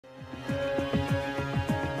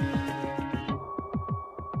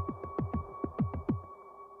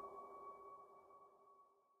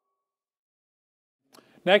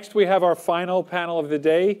Next, we have our final panel of the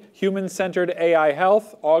day, Human-Centered AI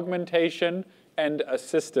Health, Augmentation, and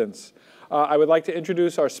Assistance. I would like to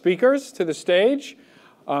introduce our speakers to the stage.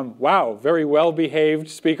 Wow, very well-behaved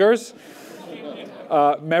speakers.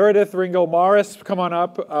 Meredith Ringo-Morris, come on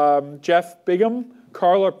up. Jeff Bigham,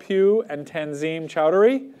 Carla Pugh, and Tanzeem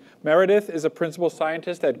Choudhury. Meredith is a principal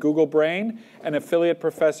scientist at Google Brain, an affiliate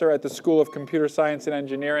professor at the School of Computer Science and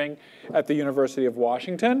Engineering at the University of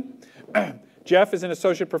Washington. Jeff is an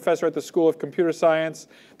associate professor at the School of Computer Science,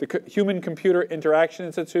 the Human-Computer Interaction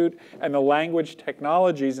Institute, and the Language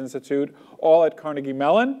Technologies Institute, all at Carnegie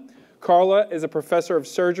Mellon. Carla is a professor of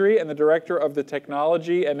surgery and the director of the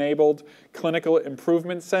Technology-Enabled Clinical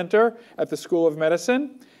Improvement Center at the School of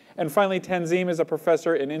Medicine. And finally, Tanzeem is a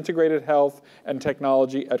professor in integrated health and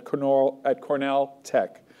technology at Cornell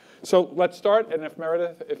Tech. So let's start, and if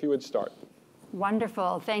Meredith, if you would start.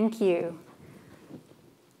 Wonderful, thank you.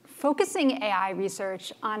 Focusing AI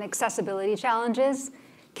research on accessibility challenges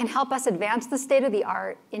can help us advance the state of the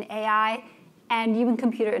art in AI and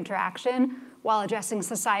human-computer interaction while addressing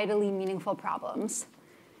societally meaningful problems.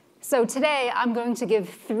 So today, I'm going to give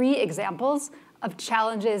 3 examples of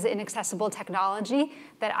challenges in accessible technology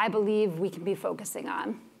that I believe we can be focusing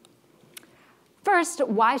on. First,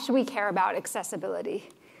 why should we care about accessibility?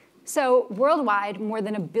 So worldwide, more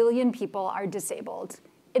than 1 billion people are disabled.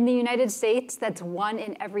 In the United States, that's 1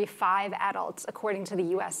 in every 5 adults, according to the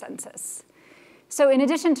US Census. So in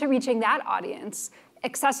addition to reaching that audience,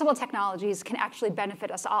 accessible technologies can actually benefit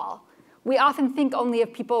us all. We often think only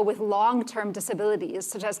of people with long-term disabilities,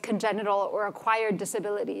 such as congenital or acquired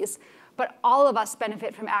disabilities, but all of us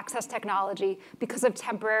benefit from access technology because of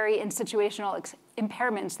temporary and situational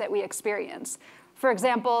impairments that we experience. For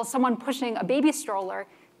example, someone pushing a baby stroller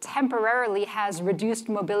temporarily has reduced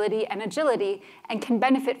mobility and agility and can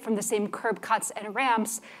benefit from the same curb cuts and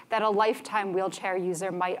ramps that a lifetime wheelchair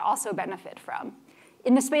user might also benefit from.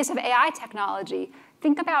 In the space of AI technology,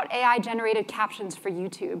 think about AI-generated captions for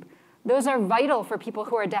YouTube. Those are vital for people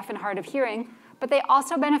who are deaf and hard of hearing, but they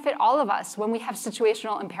also benefit all of us when we have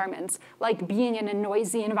situational impairments, like being in a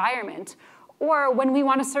noisy environment, or when we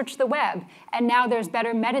want to search the web, and now there's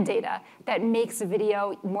better metadata that makes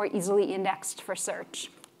video more easily indexed for search.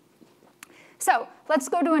 So let's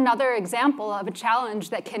go to another example of a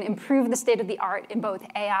challenge that can improve the state of the art in both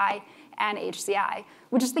AI and HCI,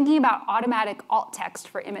 which is thinking about automatic alt text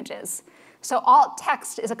for images. So alt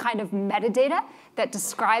text is a kind of metadata that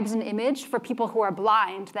describes an image for people who are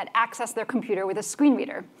blind that access their computer with a screen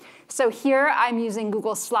reader. So here I'm using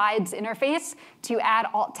Google Slides interface to add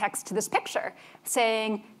alt text to this picture,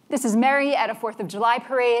 saying, this is Mary at a 4th of July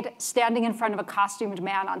parade standing in front of a costumed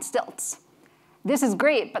man on stilts. This is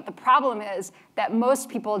great, but the problem is that most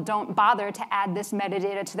people don't bother to add this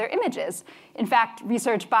metadata to their images. In fact,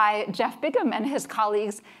 research by Jeff Bigham and his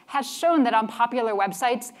colleagues has shown that on popular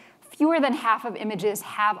websites, fewer than half of images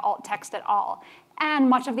have alt text at all. And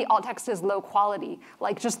much of the alt text is low quality,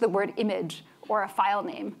 like just the word image or a file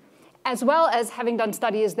name. As well as having done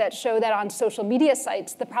studies that show that on social media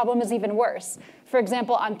sites, the problem is even worse. For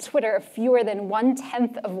example, on Twitter, fewer than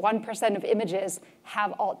 0.1% of images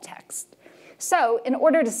have alt text. So in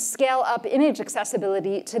order to scale up image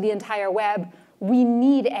accessibility to the entire web, we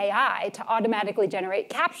need AI to automatically generate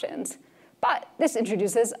captions. But this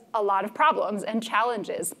introduces a lot of problems and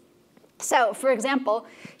challenges. So for example,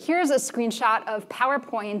 here's a screenshot of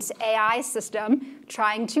PowerPoint's AI system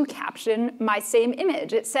trying to caption my same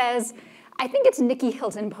image. It says, I think it's Nikki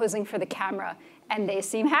Hilton posing for the camera, and they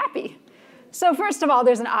seem happy. So first of all,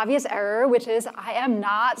 there's an obvious error, which is I am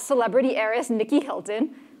not celebrity heiress Nikki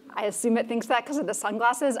Hilton. I assume it thinks that because of the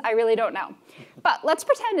sunglasses. I really don't know. But let's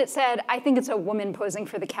pretend it said, I think it's a woman posing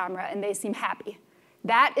for the camera, and they seem happy.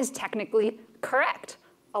 That is technically correct.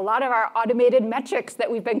 A lot of our automated metrics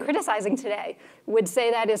that we've been criticizing today would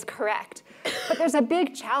say that is correct. But there's a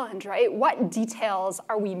big challenge, right? What details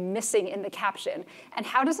are we missing in the caption? And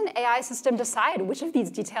how does an AI system decide which of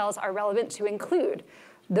these details are relevant to include?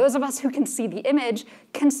 Those of us who can see the image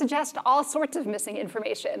can suggest all sorts of missing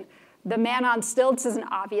information. The man on stilts is an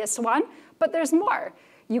obvious one, but there's more.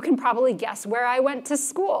 You can probably guess where I went to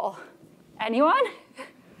school. Anyone?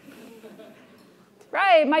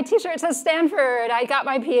 Right, my t-shirt says Stanford. I got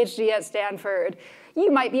my PhD at Stanford. You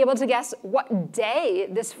might be able to guess what day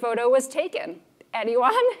this photo was taken.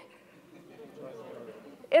 Anyone?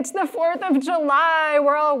 It's the 4th of July.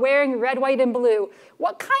 We're all wearing red, white, and blue.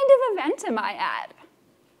 What kind of event am I at?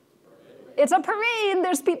 It's a parade.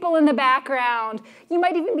 There's people in the background. You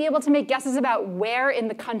might even be able to make guesses about where in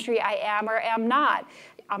the country I am or am not.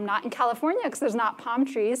 I'm not in California because there's not palm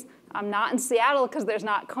trees. I'm not in Seattle because there's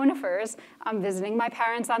not conifers. I'm visiting my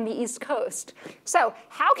parents on the East Coast. So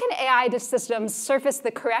how can AI systems surface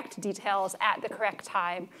the correct details at the correct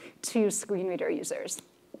time to screen reader users?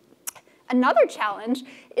 Another challenge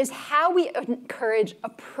is how we encourage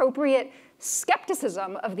appropriate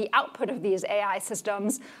skepticism of the output of these AI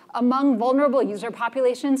systems among vulnerable user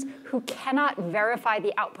populations who cannot verify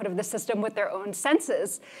the output of the system with their own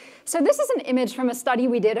senses. So this is an image from a study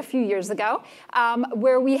we did a few years ago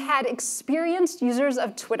where we had experienced users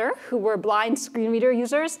of Twitter who were blind screen reader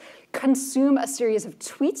users consume a series of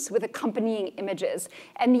tweets with accompanying images.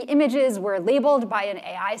 And the images were labeled by an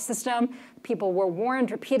AI system. People were warned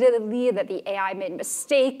repeatedly that the AI made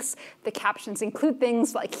mistakes. The captions include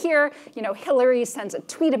things like here, Hillary sends a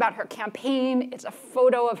tweet about her campaign. It's a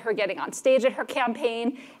photo of her getting on stage at her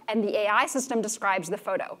campaign, and the AI system describes the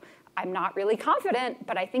photo. I'm not really confident,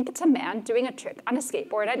 but I think it's a man doing a trick on a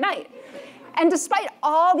skateboard at night. And despite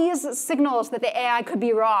all these signals that the AI could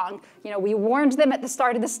be wrong, we warned them at the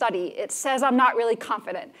start of the study. It says I'm not really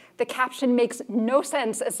confident. The caption makes no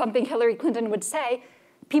sense as something Hillary Clinton would say.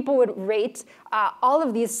 People would rate all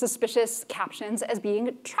of these suspicious captions as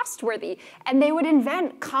being trustworthy. And they would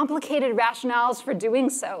invent complicated rationales for doing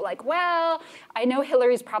so, like, well, I know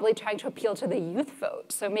Hillary's probably trying to appeal to the youth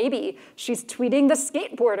vote, so maybe she's tweeting the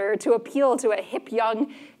skateboarder to appeal to a hip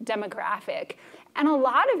young demographic. And a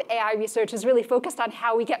lot of AI research is really focused on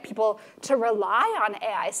how we get people to rely on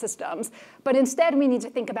AI systems. But instead, we need to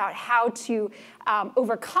think about how to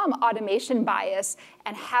overcome automation bias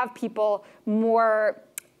and have people more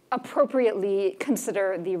appropriately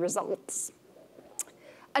consider the results.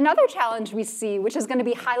 Another challenge we see, which is going to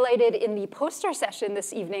be highlighted in the poster session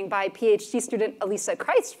this evening by PhD student Elisa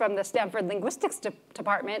Kreis from the Stanford Linguistics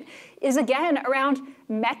Department, is again around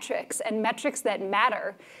metrics and metrics that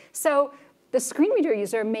matter. So the screen reader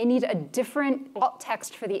user may need a different alt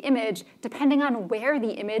text for the image depending on where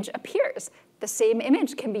the image appears. The same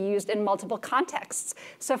image can be used in multiple contexts.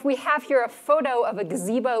 So if we have here a photo of a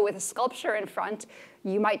gazebo with a sculpture in front,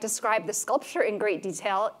 you might describe the sculpture in great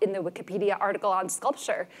detail in the Wikipedia article on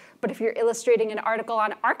sculpture. But if you're illustrating an article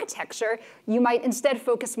on architecture, you might instead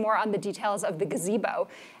focus more on the details of the gazebo.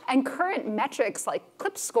 And current metrics like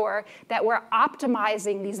clip score that we're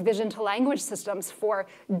optimizing these vision-to-language systems for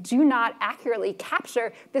do not accurately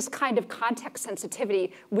capture this kind of context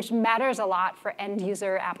sensitivity, which matters a lot for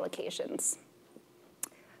end-user applications.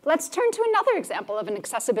 Let's turn to another example of an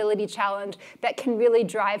accessibility challenge that can really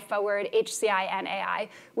drive forward HCI and AI,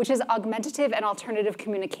 which is augmentative and alternative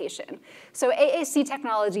communication. So AAC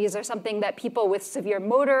technologies are something that people with severe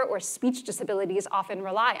motor or speech disabilities often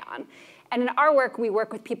rely on. And in our work, we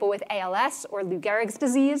work with people with ALS, or Lou Gehrig's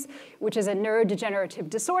disease, which is a neurodegenerative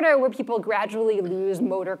disorder where people gradually lose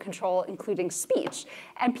motor control, including speech.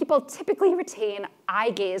 And people typically retain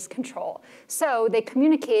eye gaze control. So they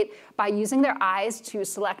communicate by using their eyes to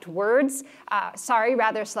select words,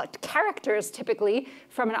 select characters typically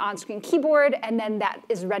from an on-screen keyboard, and then that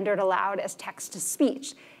is rendered aloud as text to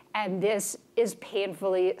speech. And this is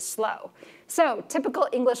painfully slow. So typical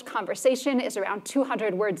English conversation is around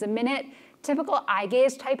 200 words a minute. Typical eye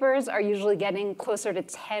gaze typers are usually getting closer to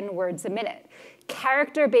 10 words a minute.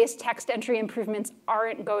 Character-based text entry improvements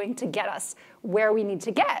aren't going to get us where we need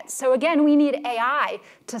to get. So again, we need AI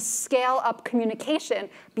to scale up communication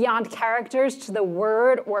beyond characters to the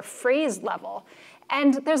word or phrase level.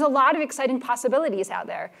 And there's a lot of exciting possibilities out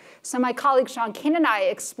there. So my colleague Sean Kane and I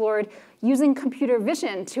explored using computer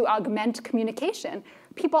vision to augment communication.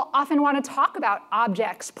 People often want to talk about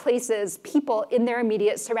objects, places, people in their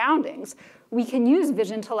immediate surroundings. We can use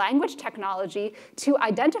vision-to-language technology to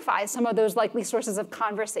identify some of those likely sources of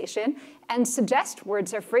conversation and suggest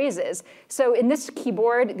words or phrases. So in this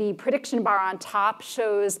keyboard, the prediction bar on top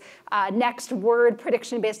shows next word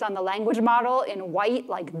prediction based on the language model in white,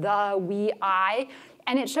 like the, we, I.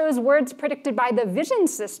 And it shows words predicted by the vision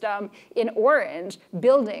system in orange,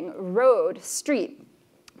 building, road, street.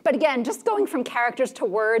 But again, just going from characters to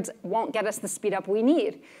words won't get us the speed up we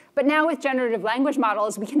need. But now with generative language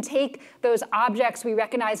models, we can take those objects we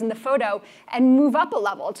recognize in the photo and move up a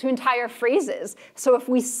level to entire phrases. So if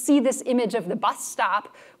we see this image of the bus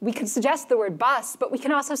stop, we can suggest the word bus, but we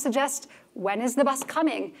can also suggest when is the bus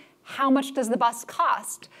coming? How much does the bus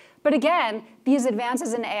cost? But again, these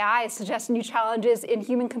advances in AI suggest new challenges in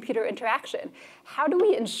human-computer interaction. How do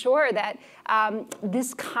we ensure that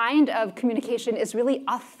this kind of communication is really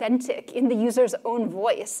authentic in the user's own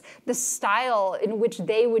voice, the style in which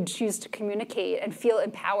they would choose to communicate and feel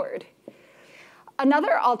empowered?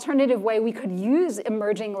 Another alternative way we could use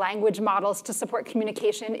emerging language models to support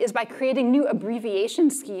communication is by creating new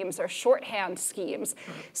abbreviation schemes or shorthand schemes.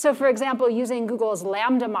 So for example, using Google's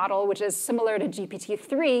Lambda model, which is similar to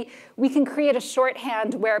GPT-3, we can create a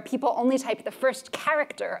shorthand where people only type the first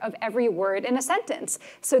character of every word in a sentence.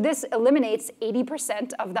 So this eliminates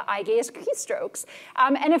 80% of the eye gaze keystrokes.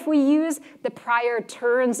 And if we use the prior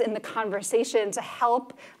turns in the conversation to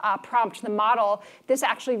help prompt the model, this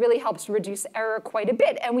actually really helps reduce error quite a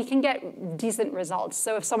bit, and we can get decent results.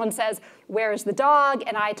 So if someone says, "Where's the dog?"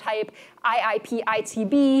 and I type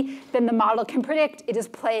IIPITB, then the model can predict it is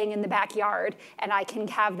playing in the backyard, and I can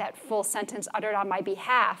have that full sentence uttered on my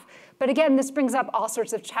behalf. But again, this brings up all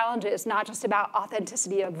sorts of challenges, not just about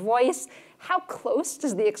authenticity of voice. How close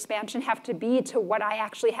does the expansion have to be to what I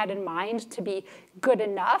actually had in mind to be good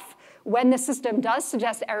enough? When the system does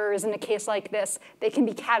suggest errors in a case like this, they can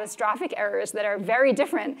be catastrophic errors that are very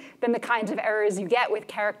different than the kinds of errors you get with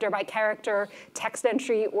character by character, text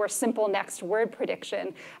entry, or simple next word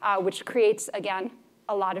prediction, which creates, again,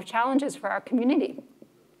 a lot of challenges for our community.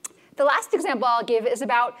 The last example I'll give is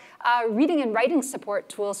about reading and writing support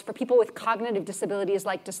tools for people with cognitive disabilities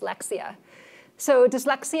like dyslexia. So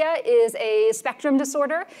dyslexia is a spectrum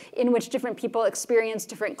disorder in which different people experience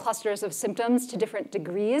different clusters of symptoms to different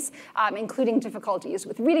degrees, including difficulties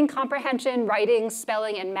with reading comprehension, writing,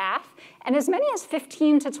 spelling, and math. And as many as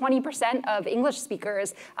 15 to 20% of English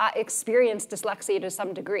speakers experience dyslexia to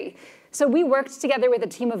some degree. So we worked together with a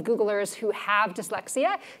team of Googlers who have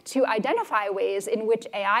dyslexia to identify ways in which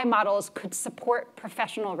AI models could support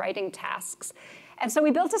professional writing tasks. And so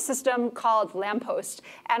we built a system called Lamppost.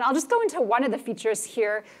 And I'll just go into one of the features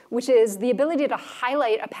here, which is the ability to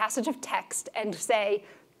highlight a passage of text and say,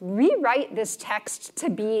 rewrite this text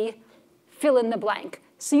to be fill in the blank.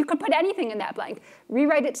 So you could put anything in that blank.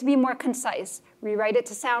 Rewrite it to be more concise. Rewrite it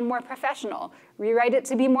to sound more professional. Rewrite it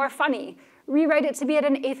to be more funny. Rewrite it to be at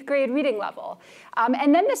an 8th grade reading level.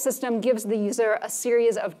 And then the system gives the user a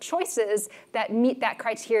series of choices that meet that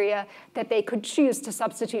criteria that they could choose to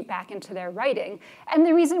substitute back into their writing. And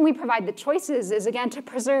the reason we provide the choices is, again, to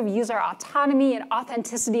preserve user autonomy and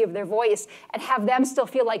authenticity of their voice and have them still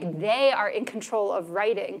feel like they are in control of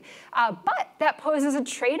writing. But that poses a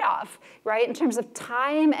trade-off, right, in terms of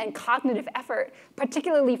time and cognitive effort,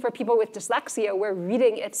 particularly for people with dyslexia, where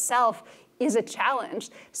reading itself is a challenge.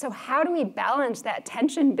 So how do we balance that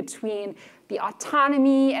tension between the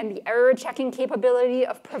autonomy and the error-checking capability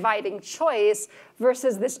of providing choice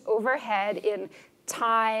versus this overhead in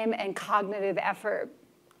time and cognitive effort?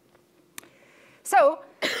 So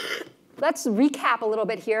let's recap a little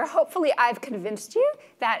bit here. Hopefully I've convinced you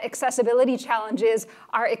that accessibility challenges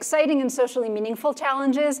are exciting and socially meaningful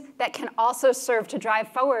challenges that can also serve to drive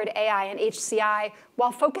forward AI and HCI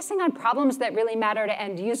while focusing on problems that really matter to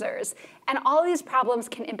end users. And all these problems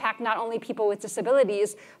can impact not only people with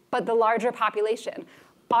disabilities, but the larger population.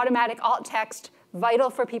 Automatic alt text,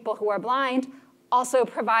 vital for people who are blind, also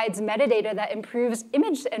provides metadata that improves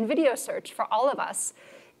image and video search for all of us.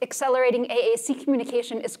 Accelerating AAC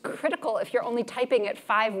communication is critical if you're only typing at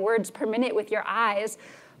 5 words per minute with your eyes,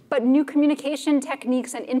 but new communication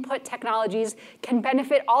techniques and input technologies can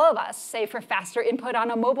benefit all of us, say for faster input on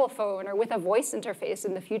a mobile phone or with a voice interface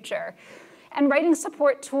in the future. And writing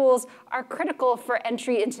support tools are critical for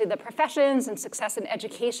entry into the professions and success in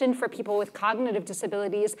education for people with cognitive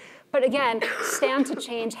disabilities, but again, stand to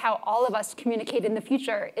change how all of us communicate in the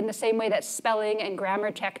future in the same way that spelling and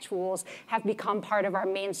grammar check tools have become part of our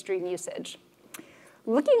mainstream usage.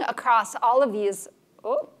 Looking across all of these,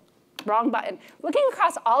 wrong button. Looking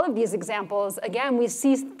across all of these examples, again, we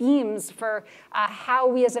see themes for how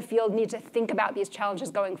we as a field need to think about these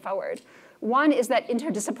challenges going forward. One is that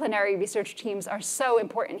interdisciplinary research teams are so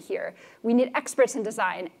important here. We need experts in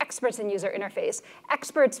design, experts in user interface,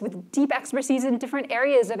 experts with deep expertise in different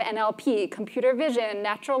areas of NLP, computer vision,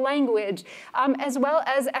 natural language, as well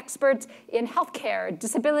as experts in healthcare,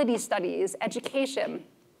 disability studies, education.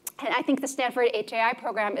 And I think the Stanford HAI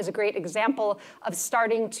program is a great example of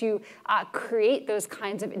starting to create those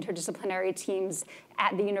kinds of interdisciplinary teams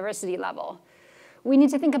at the university level. We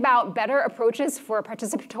need to think about better approaches for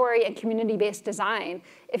participatory and community-based design.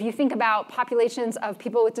 If you think about populations of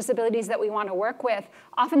people with disabilities that we want to work with,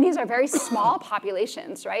 often these are very small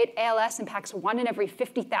populations, right? ALS impacts 1 in every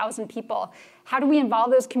 50,000 people. How do we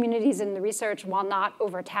involve those communities in the research while not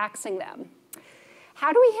overtaxing them?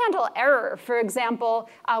 How do we handle error? For example,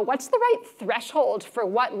 what's the right threshold for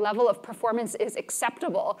what level of performance is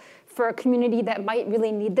acceptable for a community that might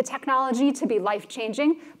really need the technology to be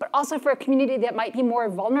life-changing, but also for a community that might be more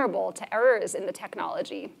vulnerable to errors in the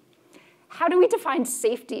technology? how do we define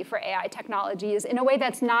safety for AI technologies in a way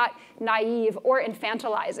that's not naive or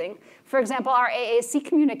infantilizing? For example, our AAC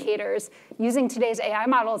communicators using today's AI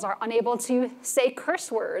models are unable to say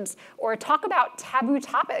curse words or talk about taboo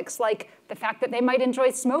topics like the fact that they might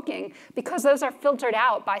enjoy smoking because those are filtered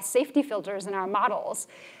out by safety filters in our models.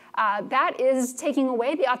 That is taking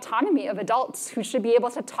away the autonomy of adults who should be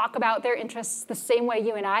able to talk about their interests the same way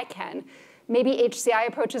you and I can. Maybe HCI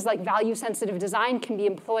approaches like value-sensitive design can be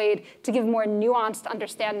employed to give more nuanced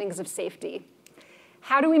understandings of safety.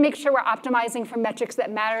 How do we make sure we're optimizing for metrics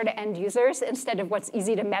that matter to end users instead of what's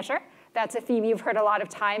easy to measure? That's a theme you've heard a lot of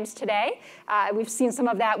times today. We've seen some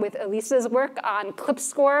of that with Elisa's work on CLIP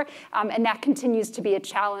score, and that continues to be a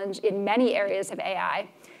challenge in many areas of AI.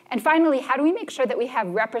 And finally, how do we make sure that we have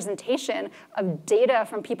representation of data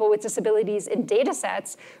from people with disabilities in data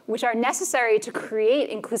sets, which are necessary to create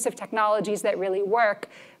inclusive technologies that really work,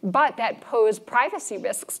 but that pose privacy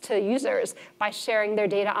risks to users by sharing their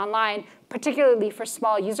data online, particularly for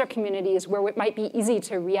small user communities where it might be easy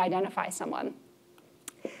to re-identify someone.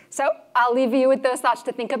 So I'll leave you with those thoughts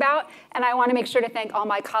to think about. And I want to make sure to thank all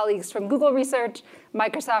my colleagues from Google Research,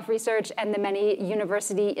 Microsoft Research, and the many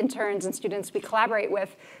university interns and students we collaborate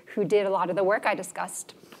with who did a lot of the work I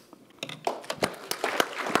discussed.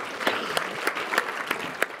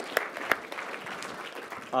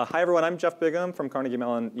 Hi, everyone. I'm Jeff Bigham from Carnegie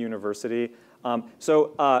Mellon University.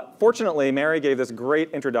 Fortunately, Mary gave this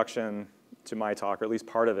great introduction to my talk, or at least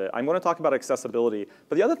part of it. I'm going to talk about accessibility.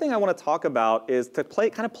 But the other thing I want to talk about is to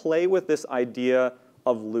kind of play with this idea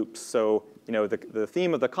of loops. So the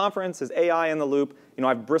theme of the conference is AI in the loop.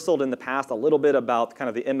 I've bristled in the past a little bit about kind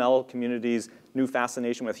of the ML community's new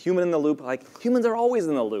fascination with human in the loop. Like, humans are always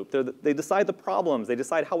in the loop. They decide the problems. They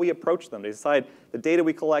decide how we approach them. They decide the data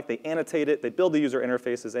we collect. They annotate it. They build the user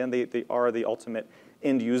interfaces. And they are the ultimate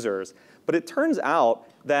end users. But it turns out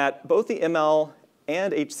that both the ML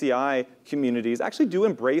and HCI communities actually do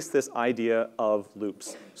embrace this idea of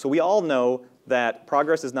loops. So we all know that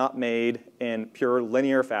progress is not made in pure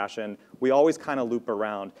linear fashion. We always kind of loop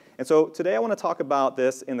around. And so today I want to talk about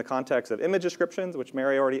this in the context of image descriptions, which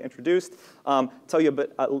Mary already introduced, tell you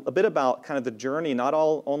a bit about kind of the journey, not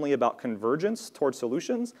only about convergence towards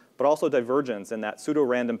solutions, but also divergence and that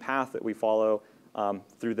pseudo-random path that we follow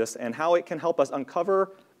through this, and how it can help us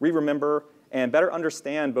uncover, re-remember, and better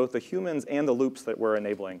understand both the humans and the loops that we're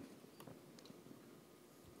enabling.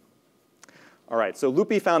 All right, so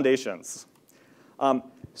loopy foundations.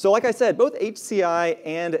 So like I said, both HCI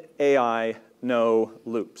and AI know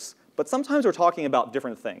loops. But sometimes we're talking about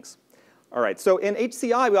different things. All right, so in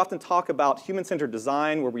HCI, we often talk about human-centered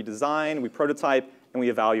design, where we design, we prototype, and we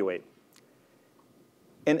evaluate.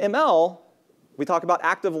 In ML, we talk about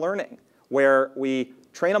active learning, where we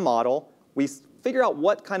train a model, we figure out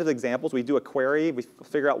what kind of examples, we do a query, we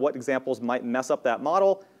figure out what examples might mess up that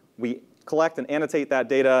model, we collect and annotate that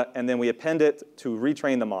data, and then we append it to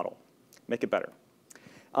retrain the model, make it better.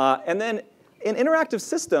 And then in interactive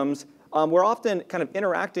systems, we're often kind of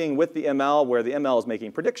interacting with the ML, where the ML is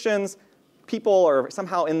making predictions. People are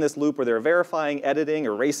somehow in this loop where they're verifying, editing,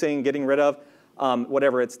 erasing, getting rid of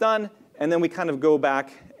whatever it's done, and then we kind of go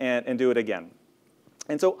back and do it again.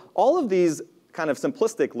 And so all of these kind of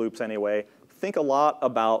simplistic loops, anyway, think a lot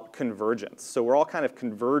about convergence. So we're all kind of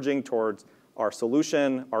converging towards our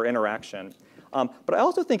solution, our interaction. But I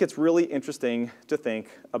also think it's really interesting to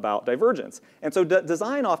think about divergence. And so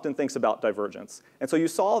design often thinks about divergence. And so you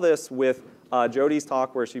saw this with Jodi's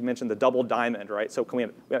talk, where she mentioned the double diamond, right? So we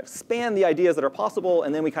expand the ideas that are possible,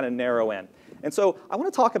 and then we kind of narrow in. And so I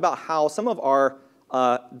want to talk about how some of our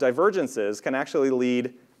divergences can actually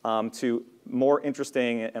lead to more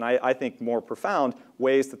interesting, and I think more profound,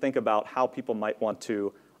 ways to think about how people might want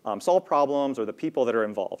to solve problems or the people that are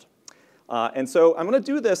involved. And so I'm going to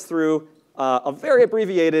do this through a very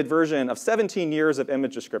abbreviated version of 17 years of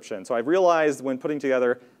image description. So I've realized when putting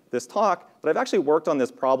together this talk that I've actually worked on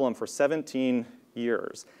this problem for 17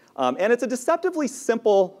 years. And it's a deceptively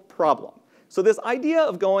simple problem. So this idea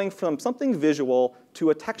of going from something visual to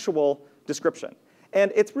a textual description. And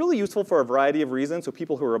it's really useful for a variety of reasons. So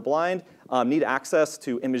people who are blind need access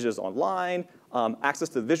to images online, access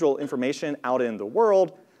to visual information out in the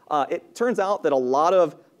world. It turns out that a lot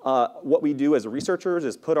of what we do as researchers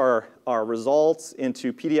is put our results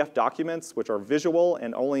into PDF documents, which are visual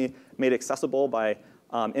and only made accessible by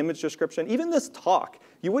image description. Even this talk,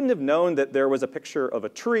 you wouldn't have known that there was a picture of a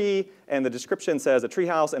tree, and the description says a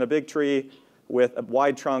treehouse and a big tree with a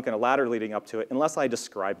wide trunk and a ladder leading up to it, unless I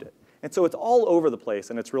described it. And so it's all over the place,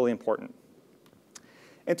 and it's really important.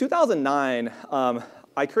 In 2009,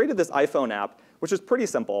 I created this iPhone app, which is pretty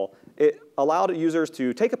simple. It allowed users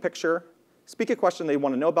to take a picture, speak a question, they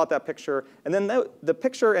want to know about that picture, and then the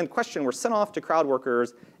picture and question were sent off to crowd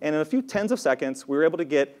workers, and in a few tens of seconds, we were able to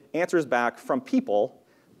get answers back from people,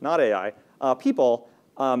 not AI, people,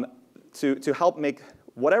 to help make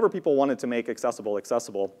whatever people wanted to make accessible.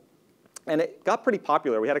 And it got pretty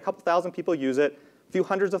popular. We had a couple thousand people use it, a few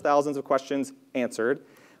hundreds of thousands of questions answered.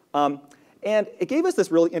 And it gave us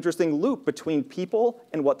this really interesting loop between people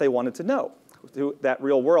and what they wanted to know through that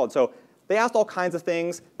real world. So they asked all kinds of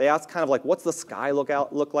things. They asked kind of like, what's the sky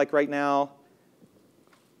look like right now?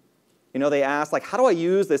 You know, they asked, like, how do I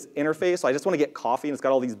use this interface? So I just want to get coffee, and it's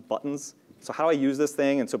got all these buttons. So how do I use this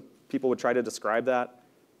thing? And so people would try to describe that.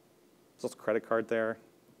 There's also a credit card there.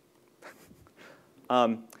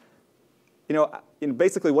 You know,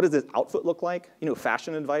 basically, what does this outfit look like? You know,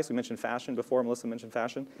 fashion advice. We mentioned fashion before. Melissa mentioned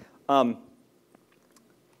fashion.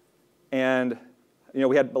 And you know,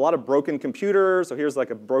 we had a lot of broken computers. So here's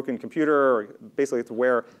like a broken computer, or basically it's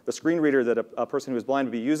where the screen reader that a person who is blind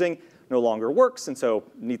would be using no longer works, and so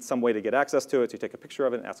needs some way to get access to it. So you take a picture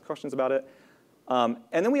of it and ask questions about it. And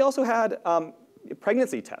then we also had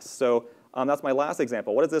pregnancy tests. So that's my last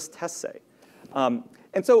example. What does this test say?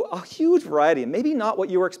 And so a huge variety, and maybe not what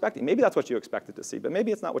you were expecting. Maybe that's what you expected to see, but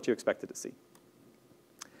maybe it's not what you expected to see.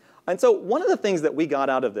 And so one of the things that we got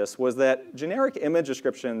out of this was that generic image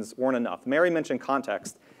descriptions weren't enough. Mary mentioned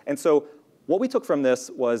context. And so what we took from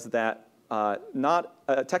this was that not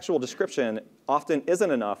a textual description often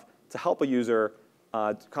isn't enough to help a user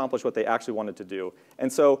accomplish what they actually wanted to do.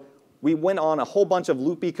 And so we went on a whole bunch of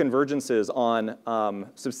loopy convergences on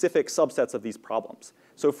specific subsets of these problems.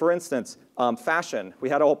 So for instance, fashion. We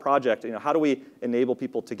had a whole project. You know, how do we enable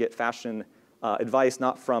people to get fashion advice,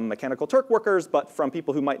 not from Mechanical Turk workers, but from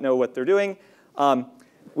people who might know what they're doing?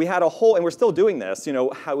 We had a whole, and we're still doing this, you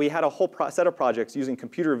know, we had a whole set of projects using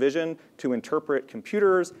computer vision to interpret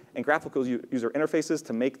computers and graphical user interfaces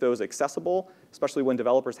to make those accessible, especially when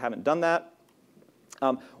developers haven't done that.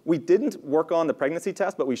 We didn't work on the pregnancy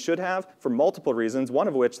test, but we should have for multiple reasons, one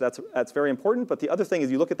of which that's very important. But the other thing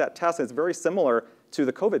is you look at that test, and it's very similar to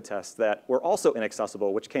the COVID tests that were also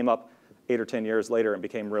inaccessible, which came up 8 or 10 years later and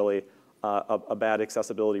became really a bad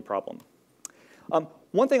accessibility problem.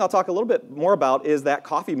 One thing I'll talk a little bit more about is that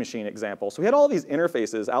coffee machine example. So we had all these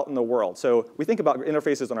interfaces out in the world. So we think about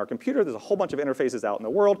interfaces on our computer. There's a whole bunch of interfaces out in the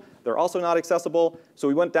world. They're also not accessible. So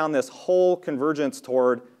we went down this whole convergence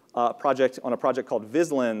toward a project called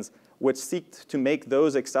VisLens, which seeked to make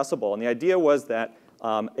those accessible. And the idea was that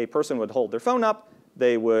a person would hold their phone up.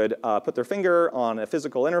 They would put their finger on a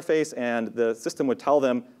physical interface, and the system would tell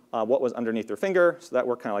them what was underneath their finger. So that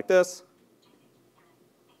worked kind of like this.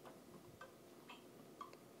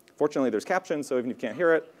 Fortunately, there's captions, so even if you can't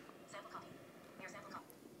hear it.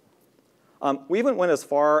 We even went as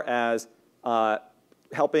far as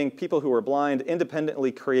helping people who were blind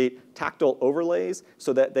independently create tactile overlays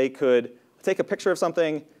so that they could take a picture of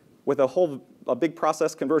something with a big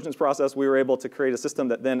process, convergence process. We were able to create a system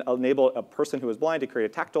that then enabled a person who was blind to create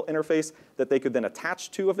a tactile interface that they could then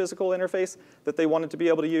attach to a physical interface that they wanted to be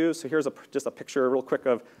able to use. So here's just a picture real quick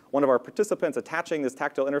of one of our participants attaching this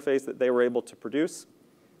tactile interface that they were able to produce.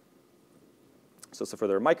 So for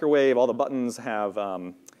their microwave, all the buttons have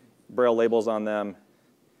Braille labels on them.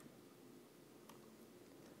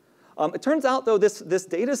 It turns out, though, this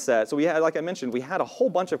data set, so we had, like I mentioned, we had a whole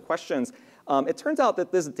bunch of questions. It turns out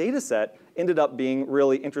that this data set ended up being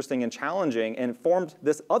really interesting and challenging and formed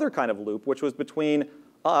this other kind of loop, which was between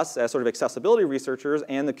us as sort of accessibility researchers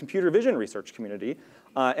and the computer vision research community.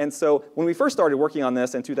 And so when we first started working on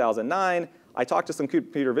this in 2009, I talked to some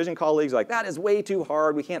computer vision colleagues like, that is way too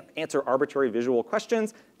hard. We can't answer arbitrary visual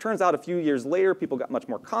questions. Turns out a few years later, people got much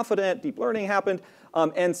more confident. Deep learning happened.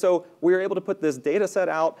 And so we were able to put this data set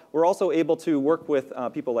out. We're also able to work with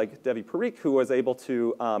people like Devi Parikh, who was able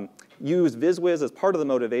to use VisWiz as part of the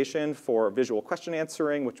motivation for visual question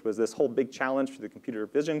answering, which was this whole big challenge for the computer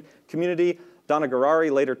vision community. Donna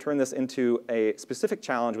Garari later turned this into a specific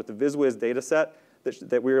challenge with the VisWiz data set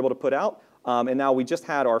that we were able to put out. And now we just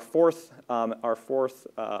had our fourth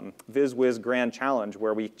VisWiz Grand Challenge,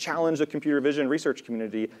 where we challenge the computer vision research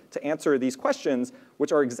community to answer these questions,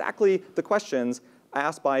 which are exactly the questions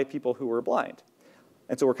asked by people who were blind.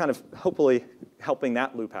 And so we're kind of hopefully helping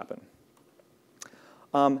that loop happen.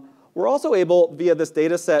 We're also able, via this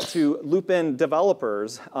data set, to loop in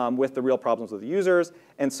developers with the real problems with the users.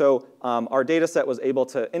 And so our data set was able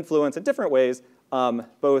to influence in different ways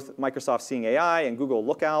both Microsoft Seeing AI and Google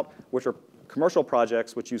Lookout, which are commercial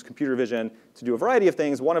projects which use computer vision to do a variety of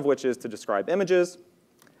things, one of which is to describe images.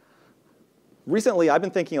 Recently, I've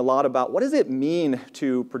been thinking a lot about what does it mean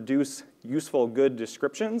to produce useful, good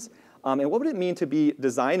descriptions, and what would it mean to be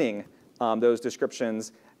designing those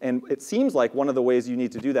descriptions And it seems like one of the ways you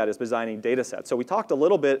need to do that is designing data sets. So we talked a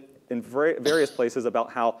little bit in various places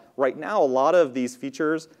about how right now a lot of these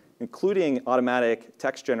features, including automatic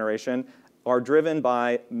text generation, are driven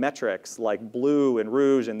by metrics like blue and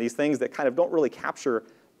rouge and these things that kind of don't really capture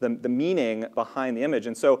the meaning behind the image.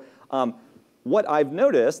 And so what I've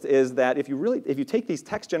noticed is that if you take these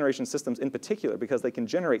text generation systems in particular, because they can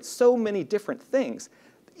generate so many different things,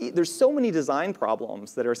 there's so many design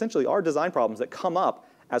problems that are essentially our design problems that come up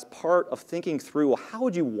as part of thinking through, well, how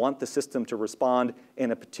would you want the system to respond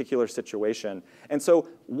in a particular situation? And so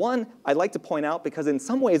one, I'd like to point out, because in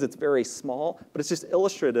some ways it's very small, but it's just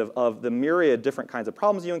illustrative of the myriad different kinds of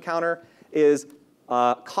problems you encounter, is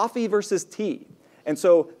coffee versus tea. And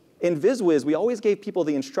so in VizWiz, we always gave people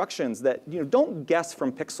the instructions that don't guess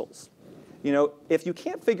from pixels. If you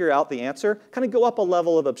can't figure out the answer, kind of go up a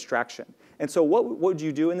level of abstraction. And so what would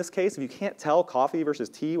you do in this case if you can't tell coffee versus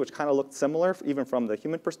tea, which kind of looked similar even from the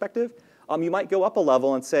human perspective? You might go up a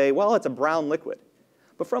level and say, well, it's a brown liquid.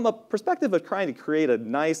 But from a perspective of trying to create a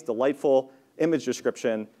nice, delightful image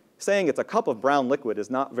description, saying it's a cup of brown liquid is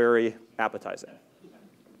not very appetizing.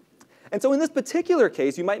 And so in this particular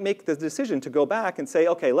case, you might make the decision to go back and say,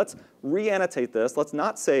 OK, let's re-annotate this. Let's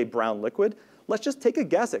not say brown liquid. Let's just take a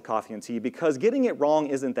guess at coffee and tea, because getting it wrong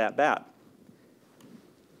isn't that bad.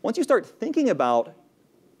 Once you start thinking about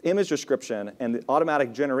image description and the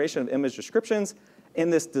automatic generation of image descriptions in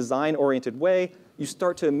this design-oriented way, you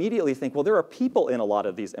start to immediately think, well, there are people in a lot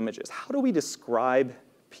of these images. How do we describe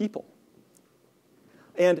people?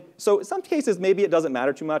 And so in some cases, maybe it doesn't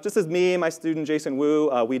matter too much. This is me and my student, Jason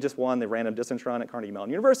Wu. We just won the random distance run at Carnegie Mellon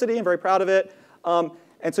University. I'm very proud of it.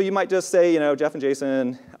 And so you might just say, Jeff and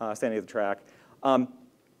Jason standing at the track.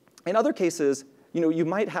 In other cases, you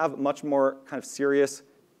might have much more kind of serious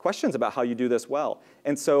questions about how you do this well.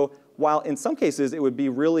 And so while in some cases it would be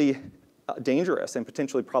really dangerous and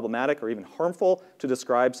potentially problematic or even harmful to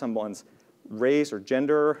describe someone's race or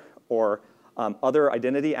gender or other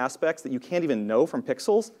identity aspects that you can't even know from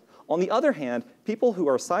pixels, on the other hand, people who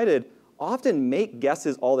are sighted often make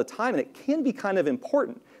guesses all the time, and it can be kind of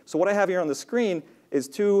important. So what I have here on the screen is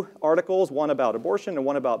 2 articles, one about abortion and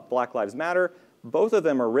one about Black Lives Matter. Both of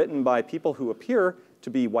them are written by people who appear to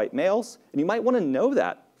be white males, and you might want to know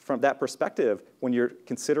that from that perspective when you're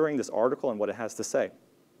considering this article and what it has to say.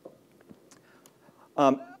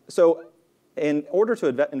 So in order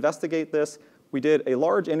to investigate this, we did a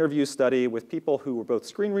large interview study with people who were both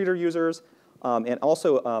screen reader users and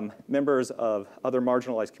also members of other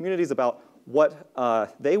marginalized communities about what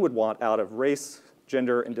they would want out of race,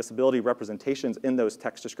 gender, and disability representations in those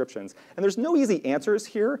text descriptions. And there's no easy answers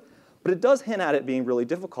here, but it does hint at it being really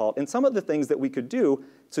difficult. And some of the things that we could do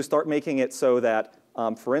to start making it so that,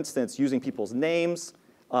 for instance, using people's names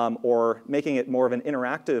or making it more of an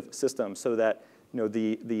interactive system so that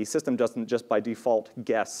the system doesn't just by default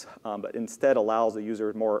guess, but instead allows the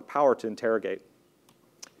user more power to interrogate.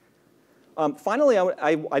 Finally,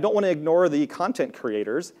 I don't want to ignore the content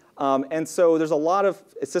creators. And so there's a lot of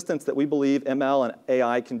assistance that we believe ML and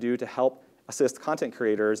AI can do to help assist content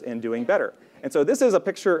creators in doing better. And so this is a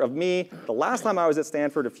picture of me the last time I was at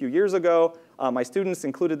Stanford a few years ago. My students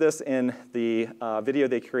included this in the video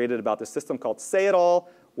they created about this system called Say It All,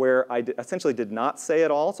 where I essentially did not say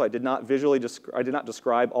it all. So I did not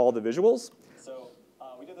describe all the visuals. So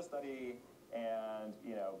we did the study, and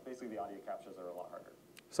basically the audio captures are a lot harder.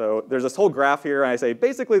 So there's this whole graph here, and I say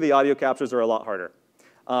basically the audio captures are a lot harder.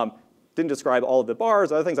 Didn't describe all of the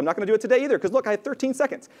bars, other things. I'm not going to do it today either, because look, I have 13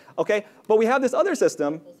 seconds. Okay, but we have this other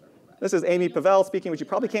system. This is Amy Pavel speaking, which you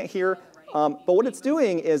probably can't hear. But what it's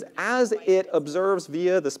doing is, as it observes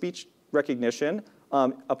via the speech recognition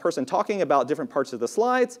a person talking about different parts of the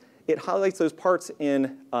slides, it highlights those parts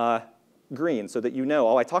in green so that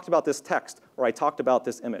oh, I talked about this text, or I talked about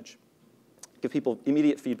this image. Give people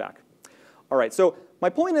immediate feedback. All right, so my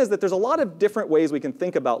point is that there's a lot of different ways we can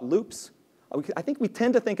think about loops. I think we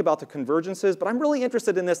tend to think about the convergences, but I'm really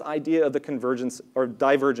interested in this idea of the convergence or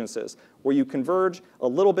divergences, where you converge a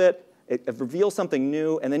little bit, it reveals something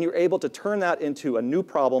new, and then you're able to turn that into a new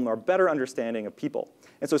problem or better understanding of people.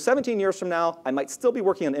 And so 17 years from now, I might still be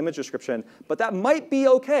working on image description, but that might be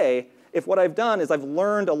OK if what I've done is I've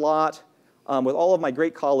learned a lot with all of my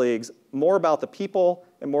great colleagues, more about the people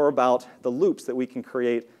and more about the loops that we can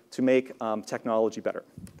create to make technology better.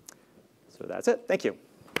 So that's it. Thank you.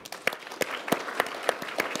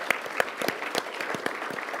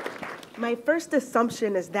 My first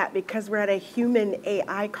assumption is that because we're at a human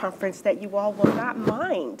AI conference that you all will not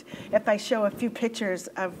mind if I show a few pictures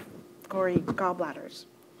of gory gallbladders.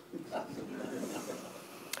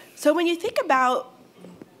 So when you think about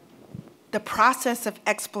the process of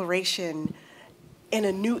exploration in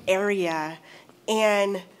a new area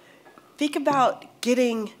and think about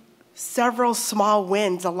getting several small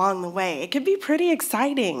wins along the way. It could be pretty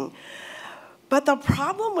exciting. But the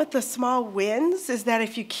problem with the small wins is that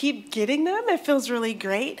if you keep getting them, it feels really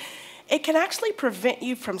great. It can actually prevent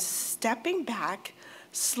you from stepping back,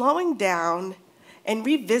 slowing down, and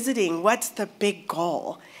revisiting what's the big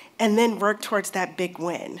goal, and then work towards that big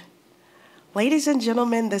win. Ladies and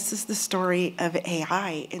gentlemen, this is the story of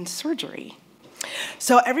AI in surgery.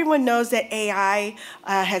 So everyone knows that AI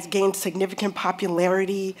has gained significant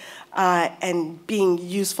popularity and being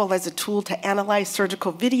useful as a tool to analyze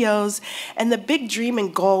surgical videos. And the big dream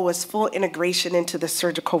and goal was full integration into the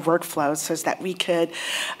surgical workflow so that we could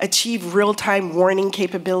achieve real-time warning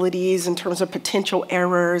capabilities in terms of potential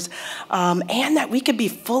errors, and that we could be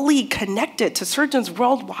fully connected to surgeons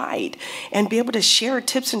worldwide and be able to share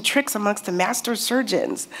tips and tricks amongst the master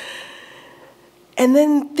surgeons. And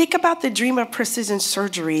then think about the dream of precision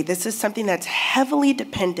surgery. This is something that's heavily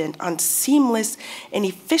dependent on seamless and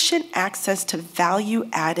efficient access to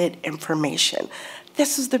value-added information.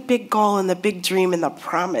 This is the big goal and the big dream and the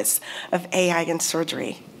promise of AI in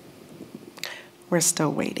surgery. We're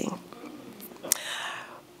still waiting.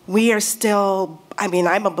 We are still,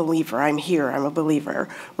 I'm a believer, I'm a believer,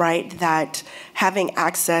 right? That having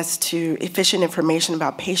access to efficient information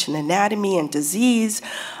about patient anatomy and disease,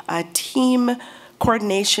 team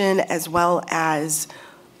coordination, as well as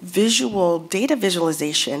visual data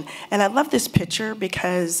visualization. And I love this picture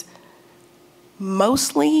because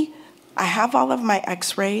mostly I have all of my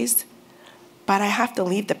x-rays, but I have to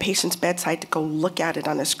leave the patient's bedside to go look at it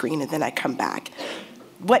on a screen, and then I come back.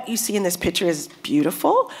 What you see in this picture is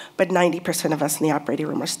beautiful, but 90% of us in the operating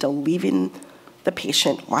room are still leaving the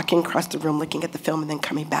patient, walking across the room, looking at the film, and then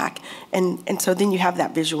coming back. And so then you have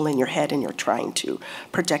that visual in your head and you're trying to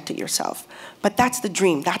project it yourself. But that's the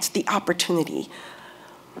dream, that's the opportunity.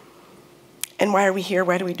 And why are we here?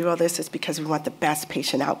 Why do we do all this? It's because we want the best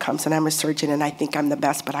patient outcomes. And I'm a surgeon and I think I'm the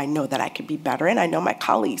best, but I know that I could be better. And I know my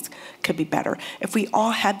colleagues could be better if we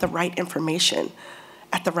all had the right information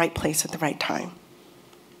at the right place at the right time.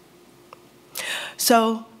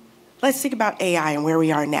 So let's think about AI and where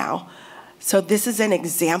we are now. So this is an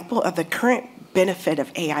example of the current benefit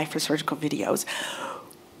of AI for surgical videos.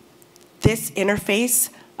 This interface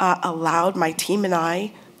allowed my team and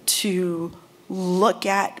I to look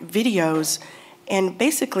at videos, and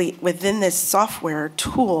basically within this software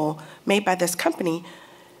tool made by this company,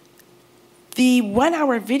 the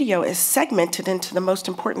 1-hour video is segmented into the most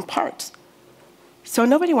important parts. So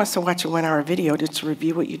nobody wants to watch a 1-hour video just to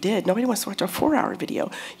review what you did. Nobody wants to watch a 4-hour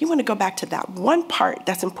video. You want to go back to that one part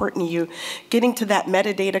that's important to you, getting to that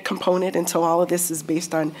metadata component. And so all of this is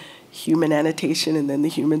based on human annotation, and then the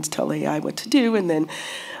humans tell AI what to do, and then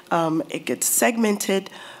it gets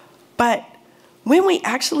segmented. But when we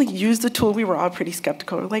actually used the tool, we were all pretty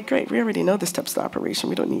skeptical. We're like, great, we already know the steps of the operation.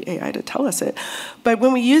 We don't need AI to tell us it. But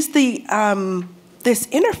when we used the this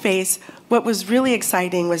interface, what was really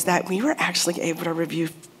exciting was that we were actually able to review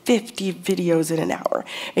 50 videos in an hour.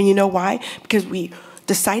 And you know why? Because we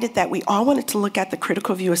decided that we all wanted to look at the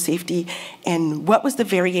critical view of safety and what was the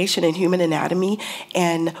variation in human anatomy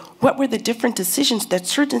and what were the different decisions that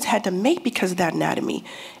surgeons had to make because of that anatomy.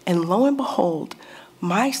 And lo and behold,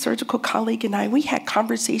 my surgical colleague and I, we had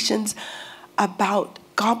conversations about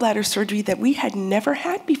gallbladder surgery that we had never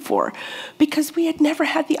had before because we had never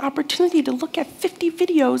had the opportunity to look at 50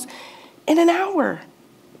 videos in an hour.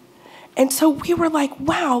 And so we were like,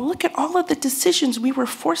 wow, look at all of the decisions we were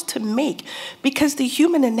forced to make because the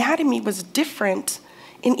human anatomy was different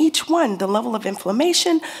in each one. The level of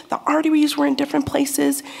inflammation, the arteries were in different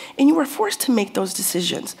places, and you were forced to make those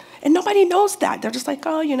decisions. And nobody knows that. They're just like,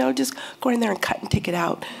 oh, just go in there and cut and take it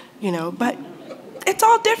out, but it's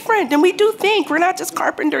all different, and we do think. We're not just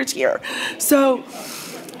carpenters here. So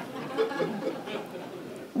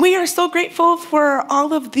we are so grateful for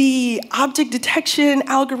all of the object detection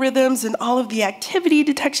algorithms and all of the activity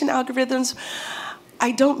detection algorithms.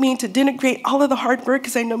 I don't mean to denigrate all of the hard work,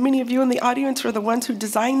 because I know many of you in the audience are the ones who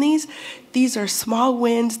designed these. These are small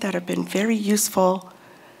wins that have been very useful.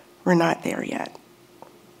 We're not there yet.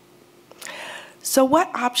 So what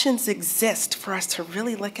options exist for us to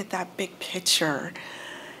really look at that big picture?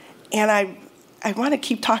 And I want to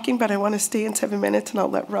keep talking, but I want to stay in 7 minutes, and I'll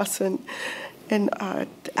let Russ and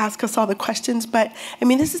ask us all the questions. But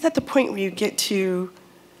this is at the point where you get to,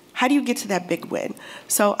 how do you get to that big win?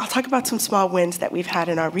 So I'll talk about some small wins that we've had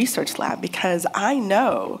in our research lab, because I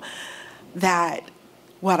know that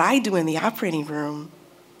what I do in the operating room,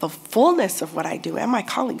 the fullness of what I do and my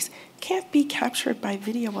colleagues, can't be captured by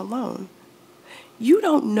video alone. You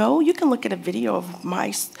don't know. You can look at a video of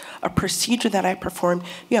a procedure that I performed.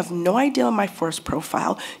 You have no idea of my force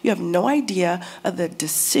profile. You have no idea of the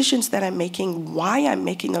decisions that I'm making, why I'm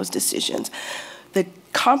making those decisions, the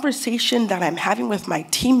conversation that I'm having with my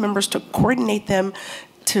team members to coordinate them,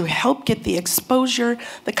 to help get the exposure,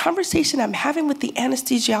 the conversation I'm having with the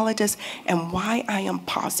anesthesiologist, and why I am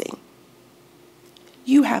pausing.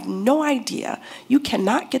 You have no idea. You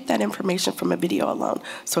cannot get that information from a video alone.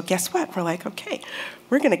 So guess what? We're like, okay,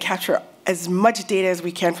 we're going to capture as much data as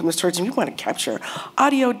we can from the surgeon. We want to capture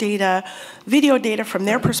audio data, video data from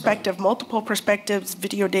their perspective, multiple perspectives,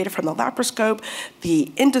 video data from the laparoscope,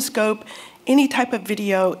 the endoscope, any type of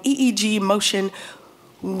video, EEG, motion.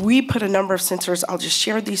 We put a number of sensors. I'll just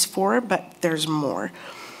share these 4, but there's more.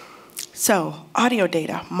 So audio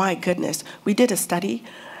data, my goodness. We did a study,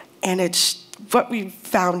 and what we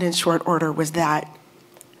found in short order was that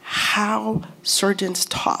how surgeons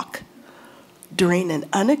talk during an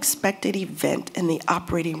unexpected event in the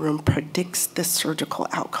operating room predicts the surgical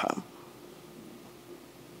outcome.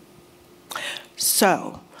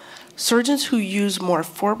 So, surgeons who use more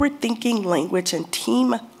forward-thinking language and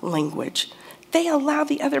team language, they allow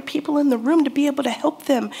the other people in the room to be able to help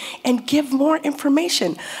them and give more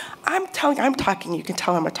information. I'm talking, you can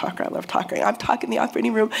tell I'm a talker, I love talking. I'm talking in the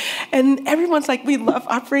operating room, and everyone's like, we love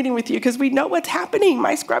operating with you because we know what's happening,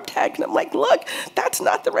 my scrub tag. And I'm like, look, that's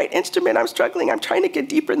not the right instrument. I'm struggling. I'm trying to get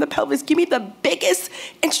deeper in the pelvis. Give me the biggest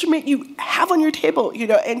instrument you have on your table, you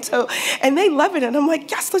know? And they love it, and I'm like,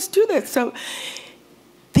 yes, let's do this. So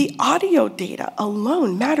the audio data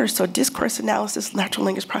alone matters. So discourse analysis, natural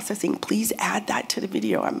language processing, please add that to the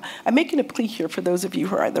video. I'm making a plea here for those of you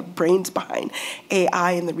who are the brains behind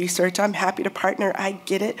AI and the research. I'm happy to partner. I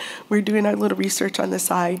get it. We're doing our little research on the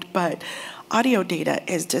side, but audio data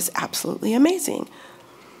is just absolutely amazing.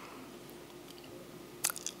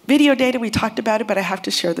 Video data, we talked about it, but I have to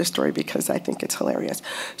share this story because I think it's hilarious.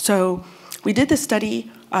 So we did this study.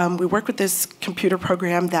 We worked with this computer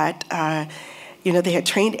program that they had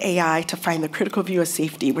trained AI to find the critical view of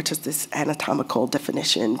safety, which is this anatomical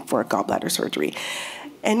definition for gallbladder surgery.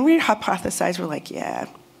 And we hypothesized, we're like, yeah,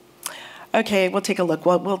 okay, we'll take a look.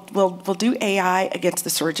 We'll do AI against the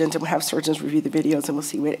surgeons, and we'll have surgeons review the videos, and we'll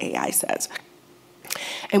see what AI says.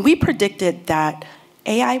 And we predicted that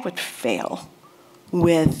AI would fail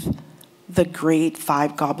with the grade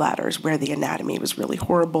 5 gallbladders, where the anatomy was really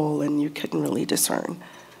horrible and you couldn't really discern.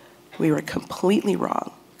 We were completely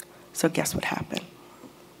wrong. So guess what happened?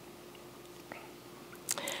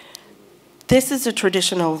 This is a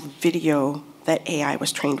traditional video that AI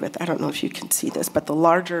was trained with. I don't know if you can see this, but the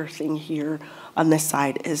larger thing here on this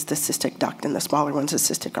side is the cystic duct, and the smaller one's the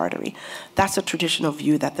cystic artery. That's a traditional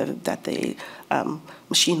view that the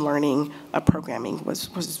machine learning programming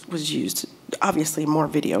was used. Obviously, more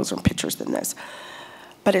videos or pictures than this.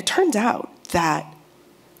 But it turns out that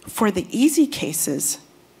for the easy cases,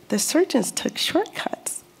 the surgeons took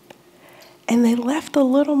shortcuts. And they left a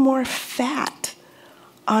little more fat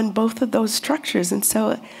on both of those structures. And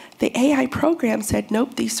so the AI program said,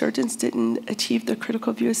 nope, these surgeons didn't achieve the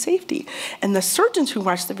critical view of safety. And the surgeons who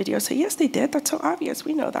watched the video say, yes, they did. That's so obvious.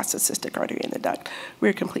 We know that's the cystic artery in the duct.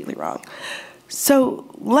 We're completely wrong.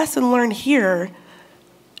 So lesson learned here,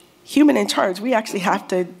 human in charge, we actually have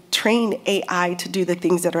to train AI to do the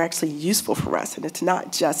things that are actually useful for us. And it's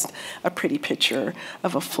not just a pretty picture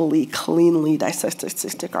of a fully, cleanly dissected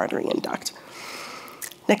cystic artery and duct.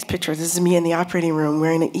 Next picture, this is me in the operating room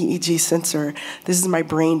wearing an EEG sensor. This is my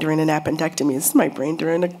brain during an appendectomy. This is my brain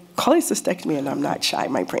during a cholecystectomy, and I'm not shy.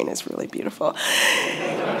 My brain is really beautiful.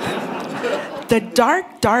 The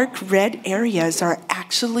dark red areas are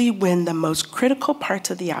actually when the most critical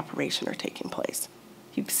parts of the operation are taking place.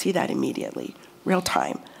 You can see that immediately, real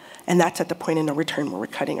time. And that's at the point of no return where we're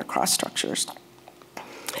cutting across structures.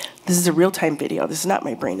 This is a real-time video. This is not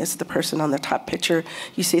my brain. This is the person on the top picture.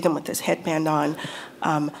 You see them with this headband on.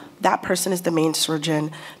 That person is the main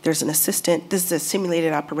surgeon. There's an assistant. This is a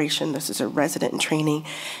simulated operation. This is a resident in training.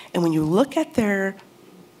 And when you look at their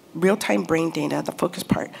real-time brain data, the focus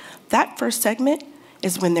part, that first segment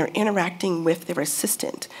is when they're interacting with their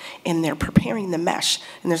assistant and they're preparing the mesh.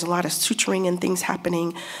 And there's a lot of suturing and things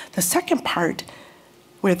happening. The second part,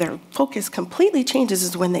 where their focus completely changes,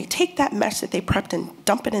 is when they take that mesh that they prepped and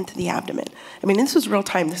dump it into the abdomen. I mean, this is real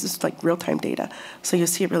time. This is like real-time data. So you'll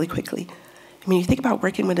see it really quickly. I mean, you think about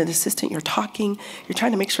working with an assistant, you're talking, you're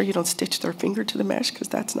trying to make sure you don't stitch their finger to the mesh, because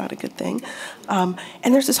that's not a good thing. And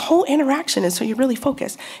there's this whole interaction, and so you really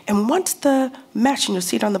focus. And once the mesh, and you'll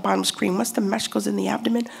see it on the bottom screen, once the mesh goes in the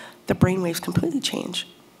abdomen, the brain waves completely change.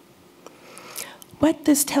 What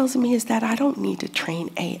this tells me is that I don't need to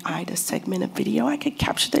train AI to segment a video. I could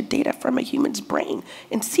capture the data from a human's brain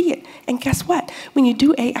and see it. And guess what? When you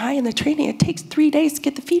do AI in the training, it takes 3 days to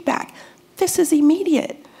get the feedback. This is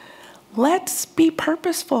immediate. Let's be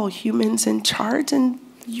purposeful, humans in charge, and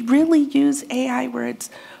really use AI where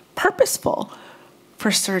it's purposeful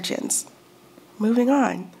for surgeons. Moving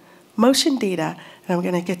on. Motion data. And I'm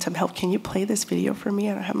going to get some help. Can you play this video for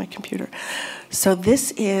me? I don't have my computer. So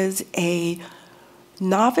this is a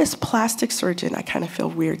novice plastic surgeon. I kind of feel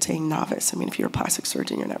weird saying novice. I mean, if you're a plastic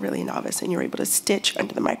surgeon, you're not really a novice, and you're able to stitch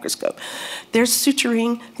under the microscope. There's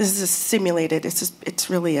suturing. This is a simulated. It's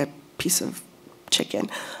really a piece of chicken.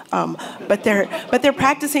 But they're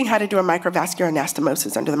practicing how to do a microvascular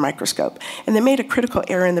anastomosis under the microscope. And they made a critical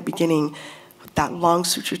error in the beginning with that long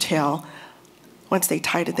suture tail. Once they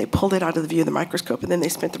tied it, they pulled it out of the view of the microscope, and then they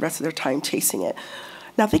spent the rest of their time chasing it.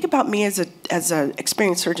 Now think about me as an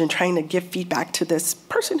experienced surgeon trying to give feedback to this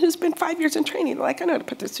person who's been 5 years in training. They're like, I know how to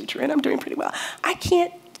put this suture in. I'm doing pretty well. I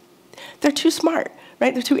can't. They're too smart,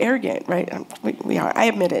 right? They're too arrogant, right? We are. I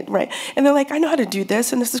admit it, right? And they're like, I know how to do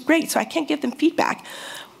this, and this is great. So I can't give them feedback.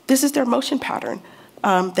 This is their motion pattern.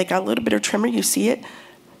 They got a little bit of tremor. You see it.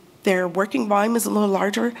 Their working volume is a little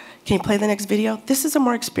larger. Can you play the next video? This is a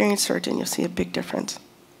more experienced surgeon. You'll see a big difference.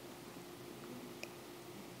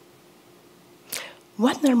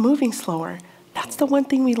 When they're moving slower, that's the one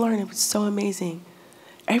thing we learned. It was so amazing.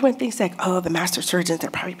 Everyone thinks like, oh, the master surgeons, they're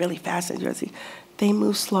probably really fast. They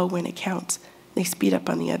move slow when it counts. They speed up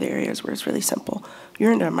on the other areas where it's really simple.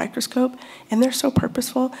 You're under a microscope, and they're so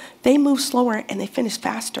purposeful. They move slower, and they finish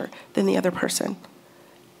faster than the other person.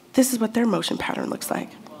 This is what their motion pattern looks like.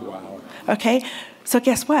 Wow. Okay, so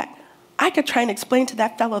guess what? I could try and explain to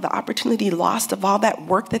that fellow the opportunity lost of all that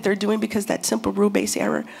work that they're doing because that simple rule-based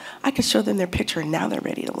error. I could show them their picture, and now they're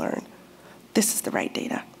ready to learn. This is the right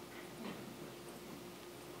data.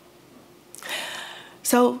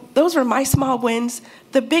 So those were my small wins.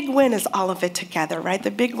 The big win is all of it together, right?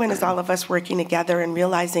 The big win is all of us working together and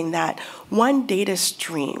realizing that one data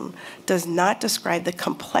stream does not describe the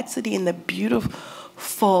complexity and the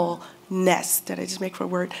beautifulness, did I just make for a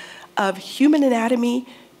word, of human anatomy,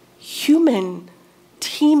 human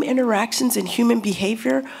team interactions, and human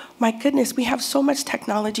behavior. My goodness, we have so much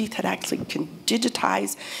technology that actually can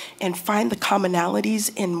digitize and find the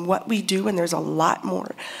commonalities in what we do, and there's a lot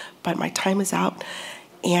more. But my time is out.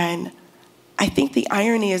 And I think the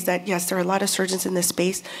irony is that, yes, there are a lot of surgeons in this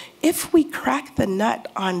space. If we crack the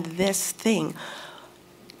nut on this thing,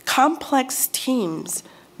 complex teams,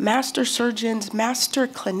 master surgeons, master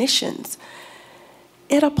clinicians,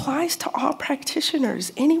 it applies to all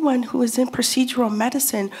practitioners. Anyone who is in procedural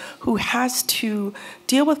medicine who has to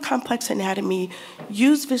deal with complex anatomy,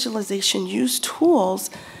 use visualization, use tools,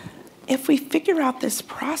 if we figure out this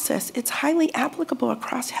process, it's highly applicable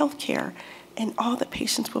across healthcare, and all the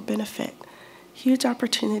patients will benefit. Huge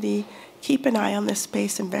opportunity. Keep an eye on this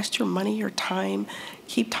space. Invest your money, your time.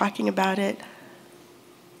 Keep talking about it.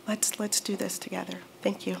 Let's do this together.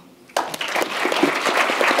 Thank you.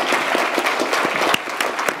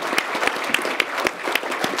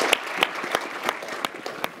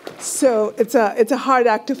 So it's a hard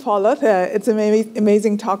act to follow. It's an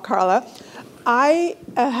amazing talk, Carla. I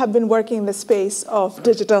have been working in the space of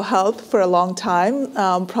digital health for a long time,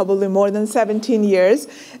 probably more than 17 years,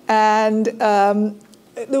 and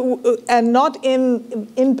not in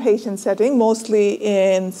inpatient setting, mostly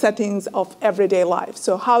in settings of everyday life.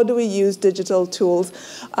 So how do we use digital tools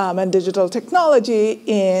and digital technology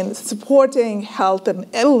in supporting health and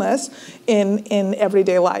illness in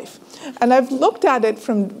everyday life? And I've looked at it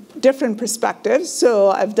from different perspectives. So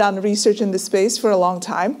I've done research in this space for a long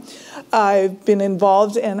time. I've been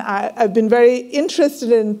involved, and I've been very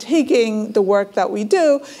interested in taking the work that we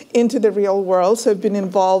do into the real world. So I've been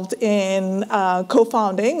involved in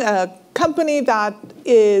co-founding a company that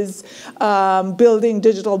is building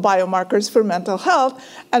digital biomarkers for mental health.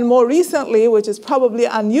 And more recently, which is probably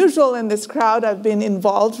unusual in this crowd, I've been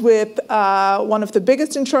involved with one of the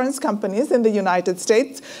biggest insurance companies in the United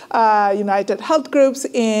States, United Health Groups,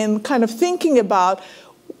 in kind of thinking about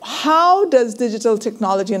how does digital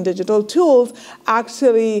technology and digital tools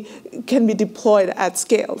actually can be deployed at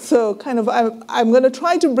scale. So kind of I'm going to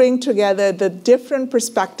try to bring together the different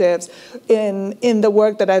perspectives in the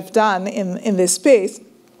work that I've done in this space.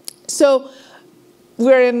 So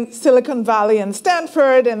we're in Silicon Valley and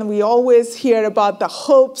Stanford, and we always hear about the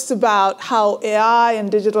hopes about how AI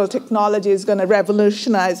and digital technology is going to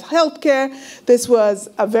revolutionize healthcare. This was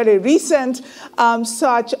a very recent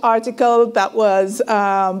such article that was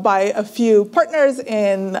by a few partners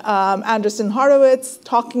in Anderson Horowitz,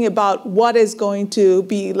 talking about what is going to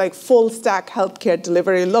be like full stack healthcare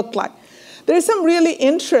delivery look like. There's some really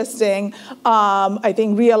interesting, I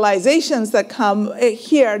think, realizations that come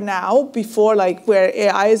here now before, like, where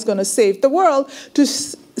AI is going to save the world, to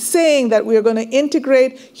saying that we're going to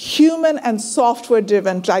integrate human and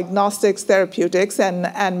software-driven diagnostics, therapeutics,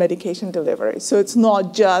 and medication delivery. So it's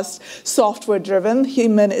not just software-driven.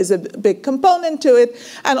 Human is a big component to it.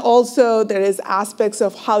 And also there is aspects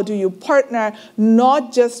of how do you partner,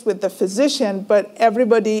 not just with the physician, but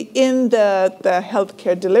everybody in the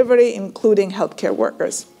healthcare delivery, including healthcare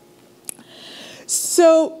workers.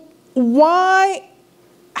 So why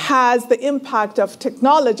has the impact of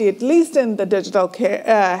technology, at least in the digital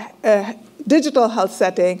health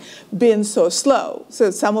setting, been so slow?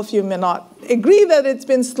 So some of you may not agree that it's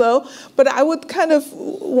been slow, but I would kind of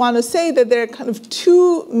want to say that there are kind of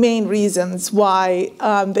two main reasons why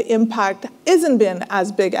the impact isn't been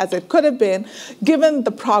as big as it could have been, given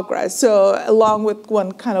the progress. So along with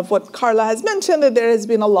one kind of what Carla has mentioned, that there has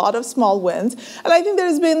been a lot of small wins. And I think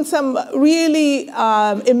there's been some really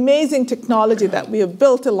amazing technology that we have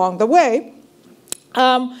built along the way.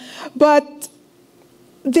 But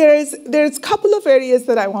there's a couple of areas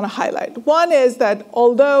that I want to highlight. One is that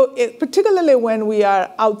although, particularly when we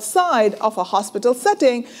are outside of a hospital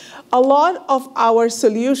setting, a lot of our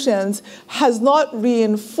solutions has not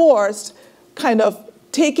reinforced kind of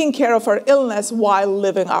taking care of our illness while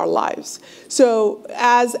living our lives. So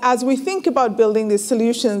as we think about building these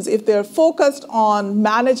solutions, if they're focused on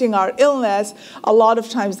managing our illness, a lot of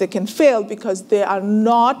times they can fail because they are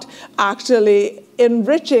not actually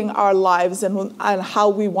enriching our lives and how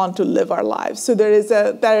we want to live our lives. So there is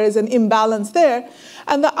an imbalance there.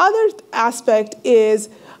 And the other aspect is,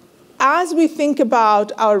 as we think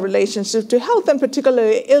about our relationship to health, and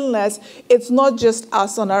particularly illness, it's not just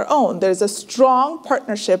us on our own. There's a strong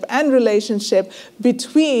partnership and relationship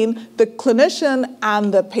between the clinician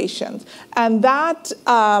and the patient. And that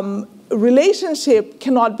relationship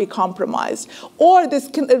cannot be compromised, or this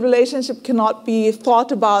relationship cannot be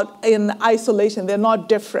thought about in isolation. They're not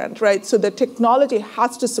different, right? So the technology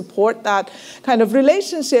has to support that kind of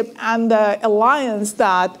relationship and the alliance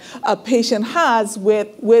that a patient has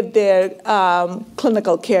with their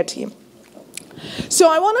clinical care team.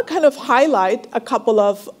 So I want to kind of highlight a couple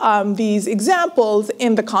of these examples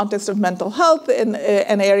in the context of mental health, in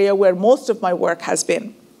an area where most of my work has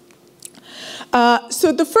been.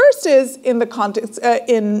 So the first is in the context,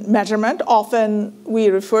 in measurement, often we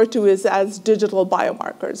refer to it as digital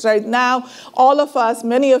biomarkers. Right now, all of us,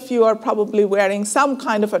 many of you are probably wearing some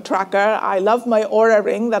kind of a tracker. I love my Oura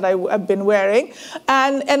ring that I've been wearing,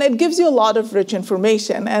 and it gives you a lot of rich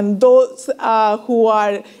information. And those who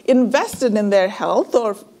are invested in their health,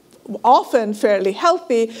 or often fairly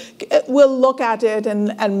healthy, will look at it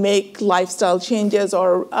and make lifestyle changes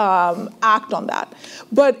or act on that.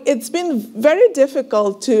 But it's been very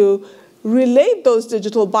difficult to relate those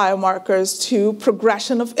digital biomarkers to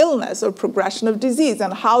progression of illness or progression of disease.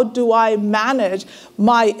 And how do I manage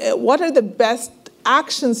what are the best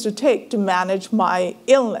actions to take to manage my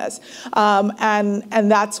illness?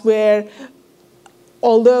 And that's where,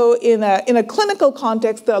 although in a clinical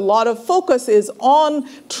context, a lot of focus is on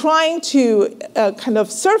trying to kind of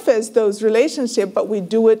surface those relationships, but we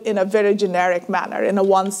do it in a very generic manner, in a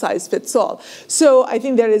one-size-fits-all. So I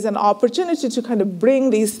think there is an opportunity to kind of bring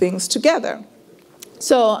these things together.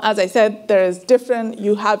 So as I said,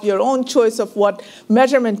 you have your own choice of what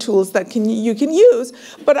measurement tools that you can use,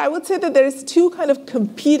 but I would say that there's two kind of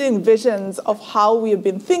competing visions of how we have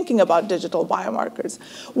been thinking about digital biomarkers.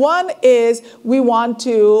 One is we want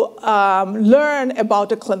to learn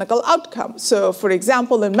about a clinical outcome. So for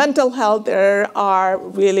example, in mental health, there are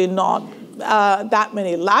really not that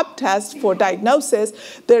many lab tests for diagnosis.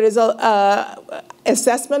 There is a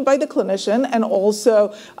assessment by the clinician and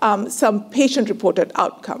also some patient-reported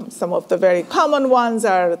outcomes. Some of the very common ones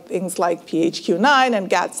are things like PHQ-9 and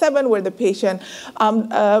GAD-7, where the patient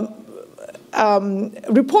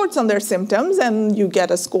reports on their symptoms and you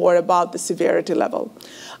get a score about the severity level.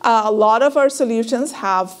 A lot of our solutions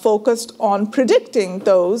have focused on predicting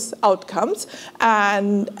those outcomes,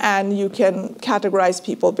 and you can categorize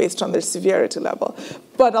people based on their severity level.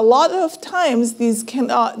 But a lot of times these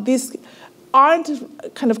aren't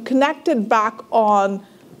kind of connected back on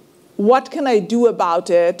what can I do about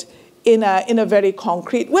it in a very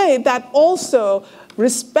concrete way that also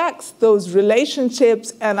respects those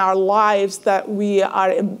relationships and our lives that we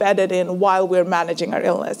are embedded in while we're managing our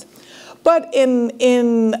illness. But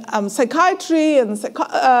in psychiatry and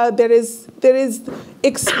there is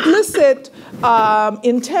explicit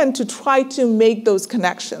intent to try to make those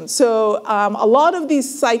connections. So a lot of these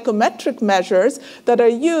psychometric measures that are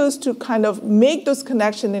used to kind of make those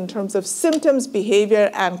connections in terms of symptoms,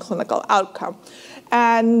 behavior, and clinical outcome.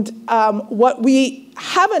 And what we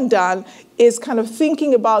haven't done is kind of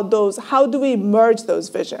thinking about those, how do we merge those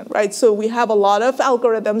vision, right? So we have a lot of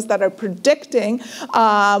algorithms that are predicting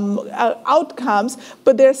outcomes,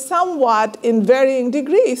 but they're somewhat, in varying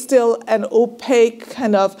degrees, still an opaque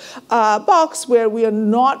kind of box where we are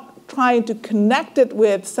not trying to connect it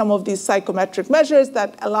with some of these psychometric measures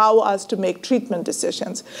that allow us to make treatment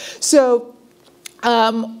decisions. So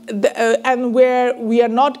and where we are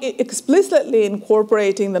not explicitly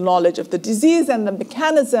incorporating the knowledge of the disease and the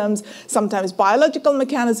mechanisms, sometimes biological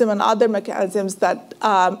mechanism and other mechanisms that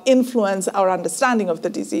influence our understanding of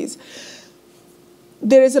the disease.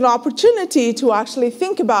 There is an opportunity to actually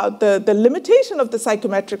think about the limitation of the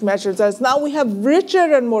psychometric measures, as now we have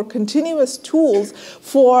richer and more continuous tools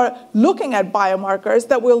for looking at biomarkers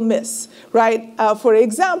that we'll miss, right? For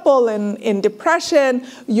example, in depression,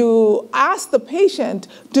 you ask the patient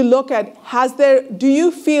to look at, do you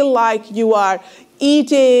feel like you are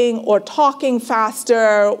eating or talking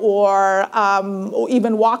faster or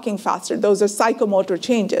even walking faster? Those are psychomotor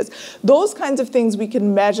changes. Those kinds of things we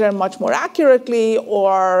can measure much more accurately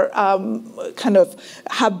or kind of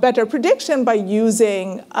have better prediction by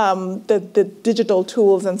using the digital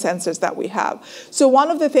tools and sensors that we have. So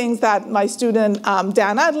one of the things that my student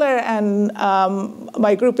Dan Adler and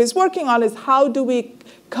my group is working on is how do we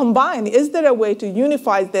combine, is there a way to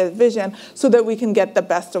unify their vision so that we can get the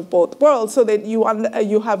best of both worlds, so that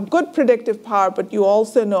you have good predictive power, but you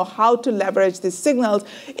also know how to leverage these signals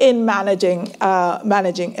in managing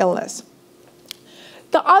illness.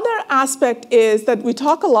 The other aspect is that we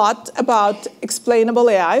talk a lot about explainable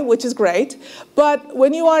AI, which is great, but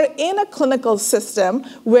when you are in a clinical system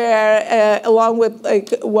where, along with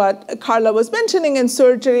like what Carla was mentioning in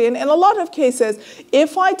surgery, and in a lot of cases,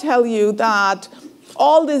 if I tell you that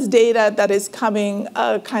all this data that is coming to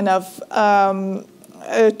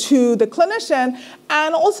the clinician,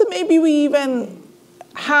 and also maybe we even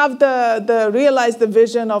have realize the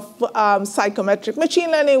vision of psychometric machine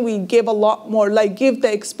learning. We give a lot more,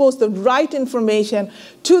 expose the right information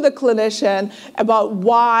to the clinician about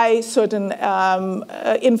why certain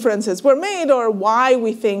inferences were made, or why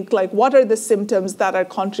we think, like, what are the symptoms that are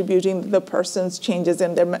contributing to the person's changes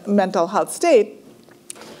in their mental health state.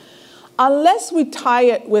 Unless we tie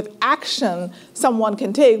it with action someone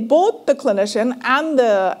can take, both the clinician and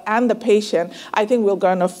the patient, I think we're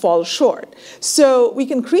going to fall short. So we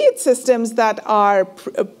can create systems that are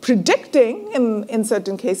predicting, in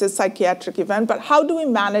certain cases, psychiatric event, but how do we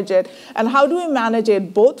manage it? And how do we manage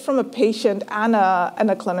it both from a patient and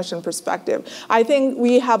a clinician perspective? I think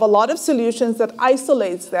we have a lot of solutions that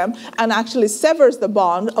isolates them and actually severs the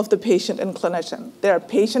bond of the patient and clinician. There are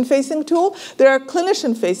patient-facing tools, there are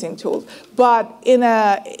clinician-facing tools. But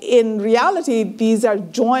in reality, these are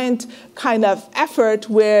joint kind of effort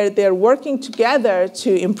where they're working together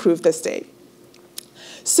to improve the state.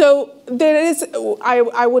 So there is,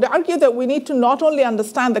 I would argue that we need to not only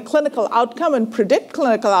understand the clinical outcome and predict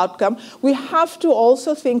clinical outcome, we have to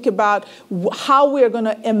also think about how we are going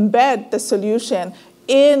to embed the solution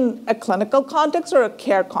in a clinical context or a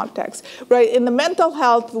care context, right? In the mental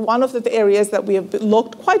health, one of the areas that we have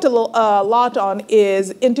looked quite a lot on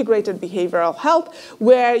is integrated behavioral health,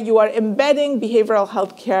 where you are embedding behavioral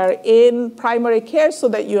health care in primary care so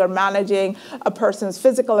that you are managing a person's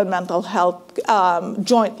physical and mental health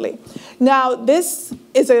jointly. Now, this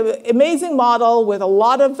is an amazing model with a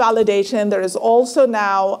lot of validation. There is also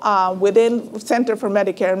now within Center for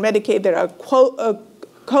Medicare and Medicaid, there are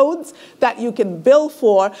codes that you can bill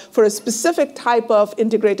for a specific type of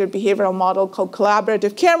integrated behavioral model called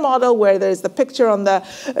collaborative care model, where there's the picture on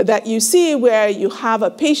that you see where you have a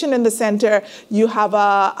patient in the center, you have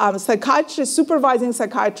a psychiatrist, supervising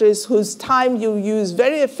psychiatrist whose time you use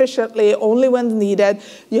very efficiently only when needed.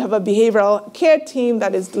 You have a behavioral care team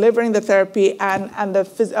that is delivering the therapy, and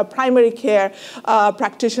the primary care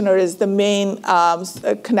practitioner is the main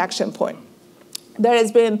connection point. There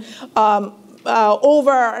has been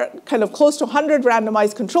over kind of close to 100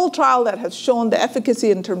 randomized control trials that have shown the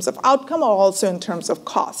efficacy in terms of outcome or also in terms of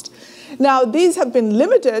cost. Now, these have been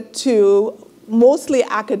limited to mostly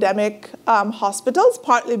academic hospitals,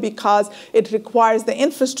 partly because it requires the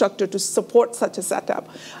infrastructure to support such a setup.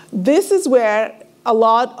 This is where a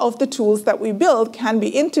lot of the tools that we build can be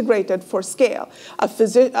integrated for scale.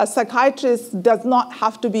 A psychiatrist does not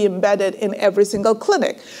have to be embedded in every single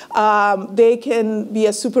clinic. They can be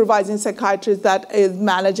a supervising psychiatrist that is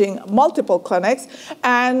managing multiple clinics.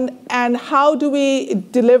 And how do we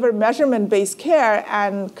deliver measurement-based care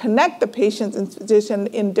and connect the patients and physician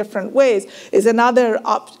in different ways is another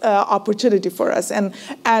opportunity for us.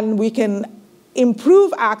 And we can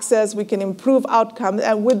improve access, we can improve outcomes,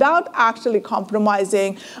 and without actually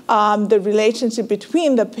compromising the relationship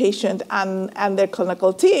between the patient and their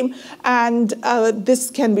clinical team. And this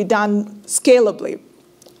can be done scalably.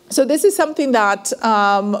 So this is something that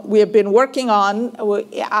we have been working on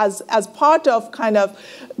as part of kind of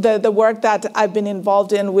the work that I've been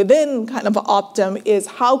involved in within kind of Optum is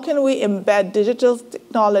how can we embed digital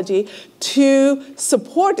technology to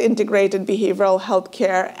support integrated behavioral health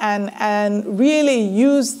care and really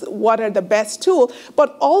use what are the best tools,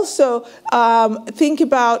 but also think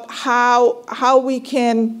about how we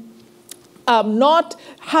can not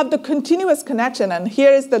have the continuous connection, and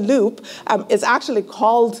here is the loop, is actually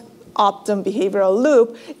called Optum Behavioral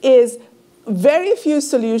Loop, is very few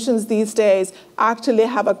solutions these days actually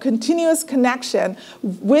have a continuous connection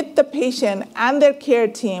with the patient and their care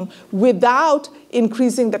team without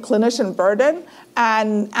increasing the clinician burden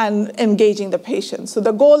and engaging the patient. So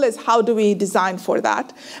the goal is how do we design for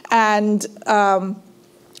that? And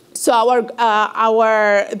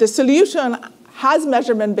so the solution has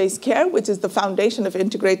measurement-based care, which is the foundation of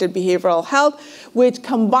integrated behavioral health, which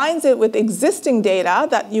combines it with existing data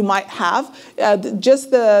that you might have. Just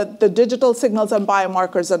the digital signals and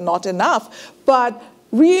biomarkers are not enough, but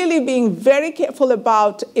really being very careful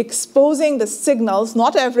about exposing the signals,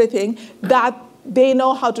 not everything, that they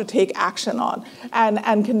know how to take action on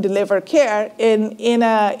and can deliver care in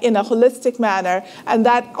a holistic manner. And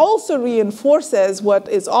that also reinforces what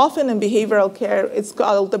is often in behavioral care, it's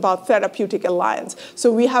called about therapeutic alliance.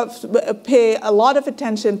 So we have to pay a lot of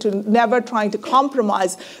attention to never trying to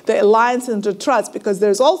compromise the alliance and the trust, because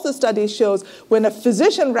there's also studies shows when a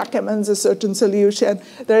physician recommends a certain solution,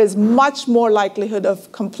 there is much more likelihood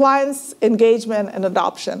of compliance, engagement, and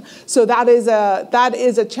adoption. So that is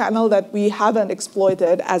a channel that we haven't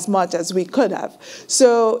exploited as much as we could have.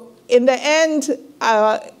 So in the end,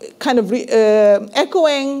 kind of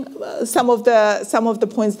echoing some of the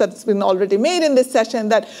points that's been already made in this session,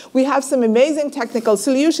 that we have some amazing technical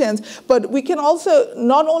solutions, but we can also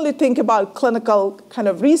not only think about clinical kind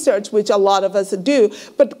of research, which a lot of us do,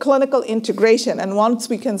 but clinical integration. And once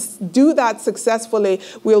we can do that successfully,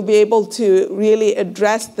 we'll be able to really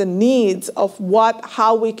address the needs of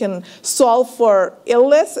how we can solve for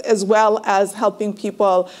illness as well as helping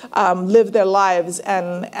people live their lives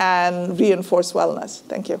and reinforce wellness.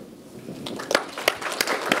 Thank you.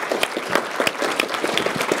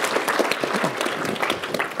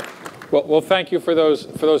 Well, thank you for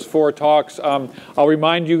those 4 talks. I'll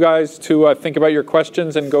remind you guys to think about your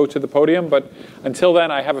questions and go to the podium. But until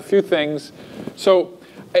then, I have a few things. So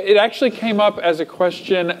it actually came up as a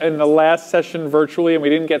question in the last session virtually, and we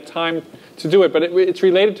didn't get time to do it. But it's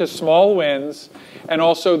related to small wins and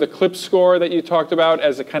also the CLIP score that you talked about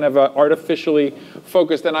as a kind of artificially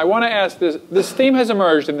focused. And I want to ask this theme has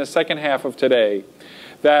emerged in the second half of today,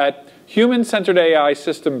 that human-centered AI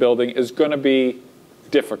system building is going to be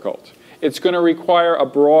difficult. It's going to require a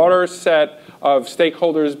broader set of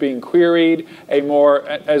stakeholders being queried, a more,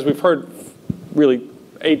 as we've heard really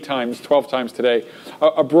 8 times, 12 times today,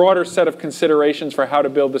 a broader set of considerations for how to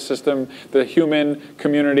build the system, the human,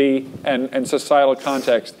 community, and societal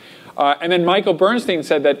context. And then Michael Bernstein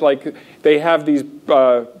said that they have these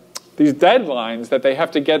deadlines that they have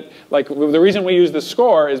to get. The reason we use the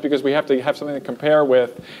score is because we have to have something to compare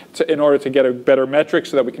with in order to get a better metric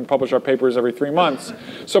so that we can publish our papers every 3 months.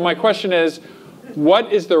 So my question is,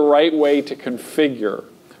 what is the right way to configure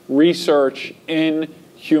research in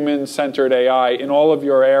human-centered AI in all of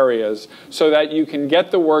your areas so that you can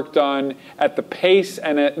get the work done at the pace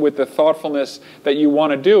and with the thoughtfulness that you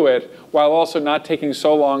want to do it, while also not taking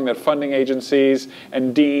so long that funding agencies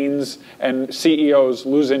and deans and CEOs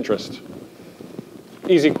lose interest?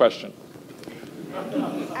 Easy question.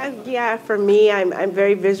 Yeah, for me, I'm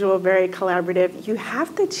very visual, very collaborative. You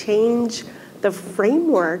have to change the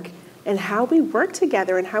framework and how we work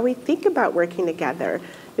together and how we think about working together.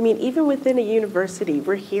 I mean, even within a university,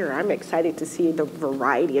 we're here. I'm excited to see the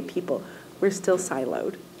variety of people. We're still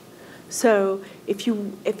siloed. So if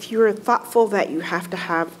you're thoughtful that you have to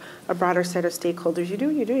have a broader set of stakeholders, you do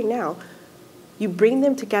what you're doing now. You bring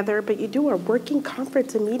them together, but you do a working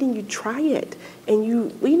conference, a meeting, you try it.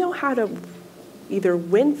 And we know how to either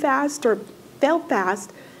win fast or fail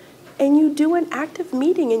fast, and you do an active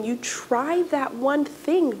meeting and you try that one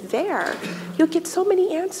thing there, you'll get so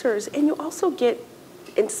many answers, and you also get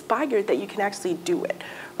inspired that you can actually do it.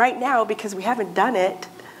 Right now, because we haven't done it,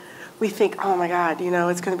 we think, oh my God,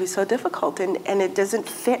 it's going to be so difficult, and it doesn't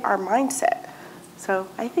fit our mindset. So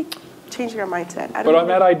I think changing our mindset. But on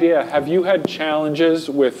that idea, have you had challenges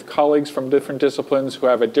with colleagues from different disciplines who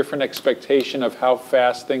have a different expectation of how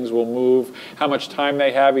fast things will move, how much time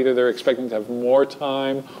they have? Either they're expecting to have more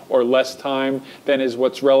time or less time than is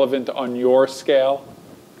what's relevant on your scale?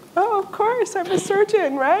 Oh, of course, I'm a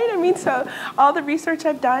surgeon, right? I mean, so all the research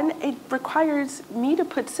I've done, it requires me to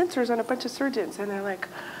put sensors on a bunch of surgeons, and they're like,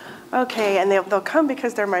 okay, and they'll come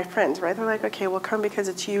because they're my friends, right? They're like, okay, we'll come because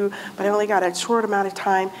it's you, but I only got a short amount of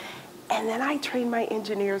time. And then I train my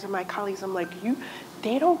engineers and my colleagues, I'm like,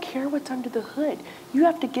 they don't care what's under the hood. You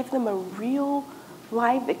have to give them a real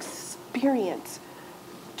live experience.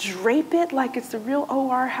 Drape it like it's the real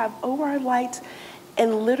OR, have OR lights,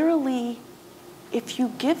 and literally, if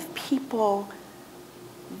you give people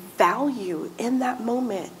value in that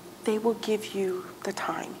moment, they will give you the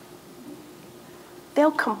time.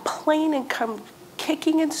 They'll complain and come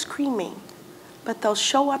kicking and screaming, but they'll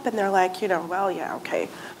show up and they're like, well, yeah, okay,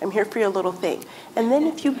 I'm here for your little thing. And then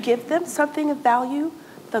if you give them something of value,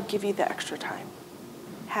 they'll give you the extra time.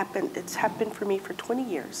 It's happened for me for 20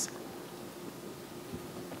 years.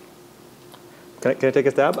 Can I take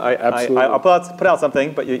a stab? Absolutely. I'll put out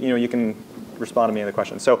something, but you can respond to me in the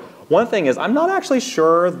question. So one thing is, I'm not actually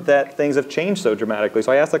sure that things have changed so dramatically.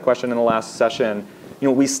 So I asked that question in the last session.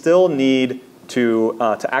 We still need to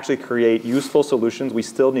actually create useful solutions. We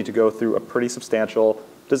still need to go through a pretty substantial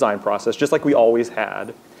design process, just like we always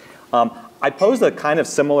had. I posed a kind of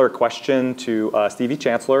similar question to Stevie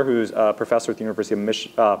Chancellor, who's a professor at the University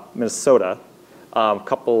of Minnesota, a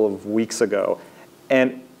couple of weeks ago.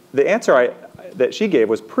 And the answer that she gave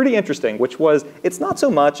was pretty interesting, which was, it's not so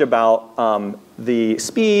much about the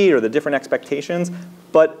speed or the different expectations,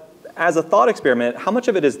 but as a thought experiment, how much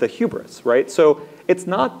of it is the hubris, right? So it's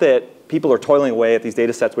not that people are toiling away at these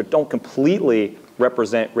data sets which don't completely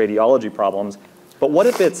represent radiology problems, but what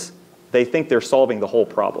if they think they're solving the whole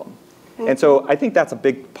problem? And so I think that's a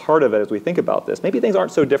big part of it as we think about this. Maybe things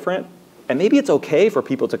aren't so different, and maybe it's okay for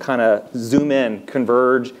people to kind of zoom in,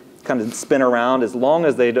 converge, kind of spin around, as long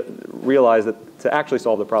as they realize that to actually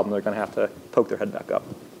solve the problem, they're going to have to poke their head back up.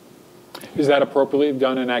 Is that appropriately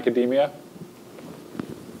done in academia?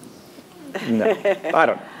 No, I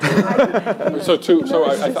don't know. So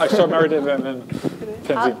I saw Meredith and then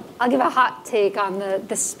Tanzeem. I'll give a hot take on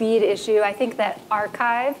the speed issue. I think that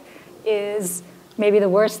archive is maybe the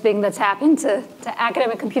worst thing that's happened to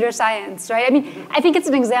academic computer science, right? I mean, I think it's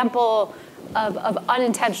an example of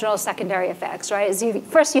unintentional secondary effects, right?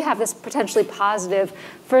 First, you have this potentially positive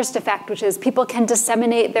first effect, which is people can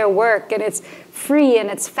disseminate their work, and it's free, and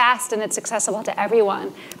it's fast, and it's accessible to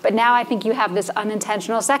everyone. But now I think you have this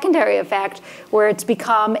unintentional secondary effect where it's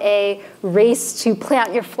become a race to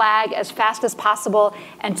plant your flag as fast as possible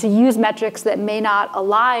and to use metrics that may not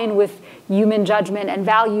align with human judgment and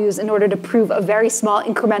values in order to prove a very small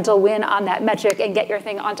incremental win on that metric and get your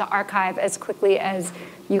thing onto archive as quickly as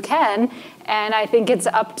you can. And I think it's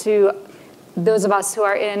up to those of us who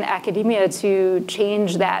are in academia to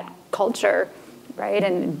change that culture, right,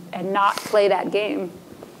 and not play that game.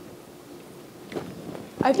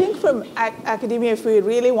 I think from academia, if we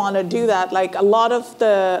really want to do that, like a lot of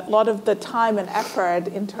the time and effort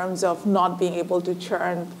in terms of not being able to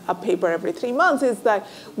churn a paper every 3 months is that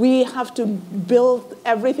we have to build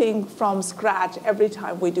everything from scratch every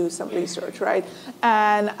time we do some research, right?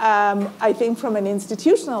 And I think from an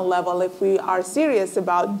institutional level, if we are serious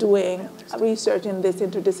about doing research in this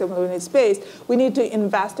interdisciplinary space, we need to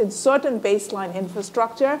invest in certain baseline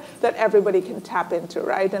infrastructure that everybody can tap into,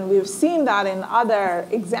 right? And we've seen that in other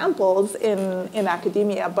examples in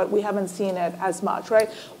academia, but we haven't seen it as much, right?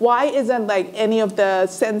 Why isn't like any of the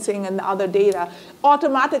sensing and other data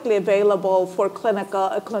automatically available for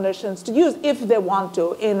clinicians to use if they want to?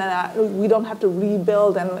 We don't have to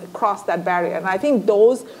rebuild and cross that barrier. And I think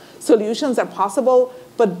those solutions are possible,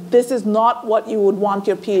 but this is not what you would want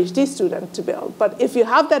your PhD student to build. But if you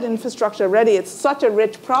have that infrastructure ready, it's such a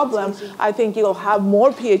rich problem, I think you'll have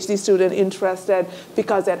more PhD students interested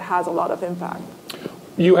because it has a lot of impact.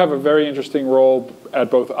 You have a very interesting role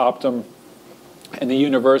at both Optum and the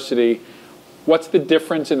university. What's the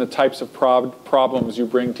difference in the types of problems you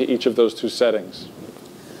bring to each of those two settings?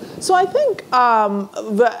 So I think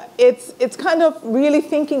it's kind of really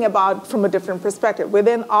thinking about from a different perspective.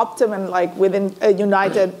 Within Optum and like within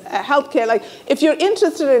United Healthcare, like if you're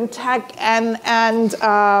interested in tech and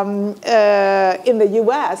in the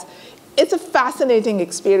US, it's a fascinating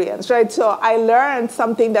experience, right? So I learned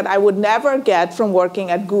something that I would never get from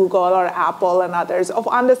working at Google or Apple and others, of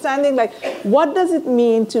understanding like, what does it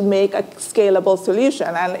mean to make a scalable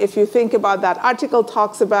solution? And if you think about that article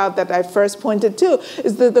talks about that I first pointed to,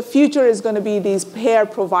 is that the future is going to be these payer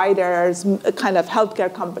providers, kind of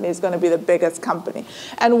healthcare company is going to be the biggest company.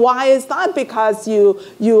 And why is that? Because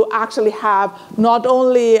you actually have, not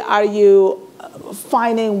only are you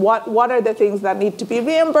finding what are the things that need to be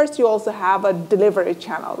reimbursed, you also have a delivery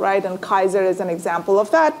channel, right? And Kaiser is an example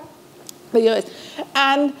of that.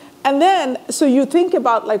 And then, so you think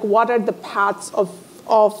about like, what are the paths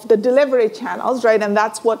of the delivery channels, right? And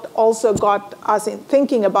that's what also got us in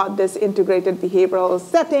thinking about this integrated behavioral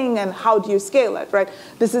setting and how do you scale it, right?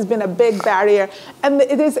 This has been a big barrier. And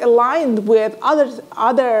it is aligned with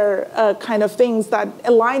other kind of things that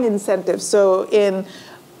align incentives. So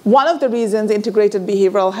one of the reasons integrated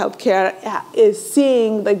behavioral healthcare is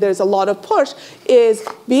seeing like there's a lot of push is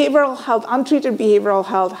behavioral health, untreated behavioral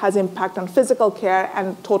health has impact on physical care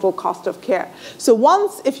and total cost of care. So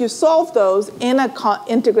if you solve those in an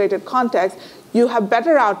integrated context, you have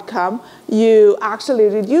better outcome, you actually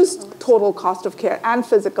reduce total cost of care and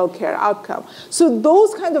physical care outcome. So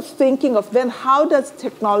those kind of thinking of then how does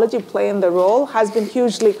technology play in the role has been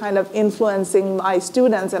hugely kind of influencing my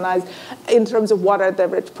students and I in terms of what are the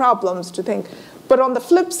rich problems to think. But on the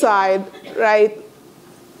flip side, right,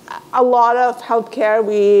 a lot of healthcare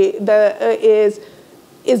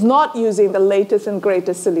is not using the latest and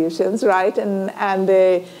greatest solutions, right? And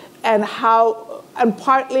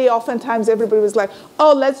partly, oftentimes, everybody was like,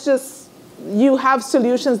 oh, you have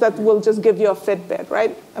solutions that will just give you a Fitbit,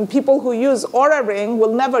 right? And people who use Oura Ring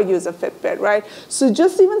will never use a Fitbit, right? So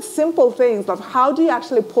just even simple things of how do you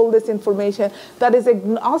actually pull this information that is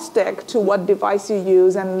agnostic to what device you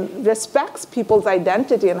use and respects people's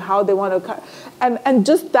identity and how they want to, and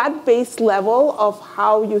just that base level of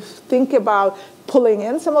how you think about pulling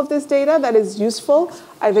in some of this data that is useful,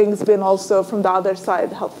 I think has been also, from the other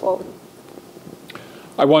side, helpful.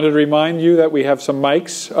 I wanted to remind you that we have some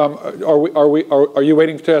mics. Are you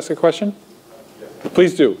waiting to ask a question? Yes.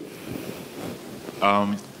 Please do.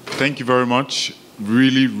 Thank you very much.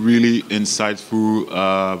 Really, really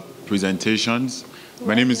insightful presentations.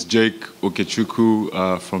 My name is Jake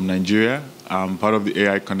Okechukwu from Nigeria. I'm part of the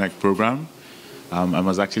AI Connect program. I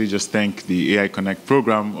must actually just thank the AI Connect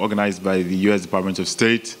program organized by the US Department of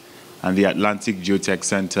State and the Atlantic Geotech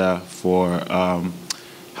Center for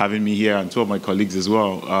having me here, and two of my colleagues as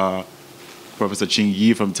well, Professor Ching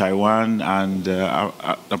Yi from Taiwan and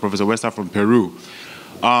Professor Westa from Peru.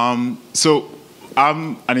 So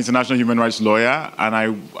I'm an international human rights lawyer,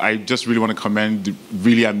 and I just really want to commend the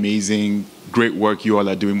really amazing, great work you all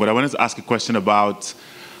are doing. But I wanted to ask a question about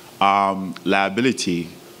liability,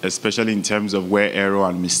 especially in terms of where error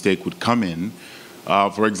and mistake would come in.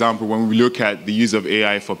 For example, when we look at the use of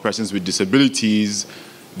AI for persons with disabilities,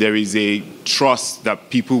 there is a trust that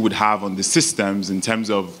people would have on the systems in terms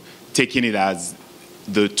of taking it as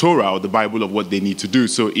the Torah or the Bible of what they need to do.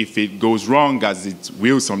 So if it goes wrong, as it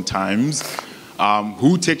will sometimes,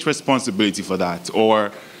 who takes responsibility for that?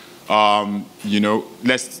 Or,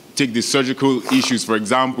 let's take the surgical issues, for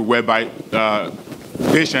example, whereby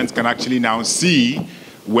patients can actually now see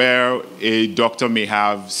where a doctor may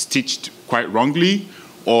have stitched quite wrongly,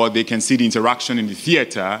 or they can see the interaction in the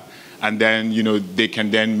theater, and then, they can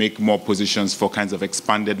then make more positions for kinds of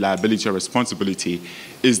expanded liability or responsibility.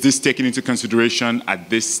 Is this taken into consideration at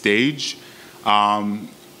this stage? And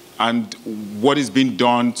what is being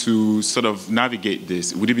done to sort of navigate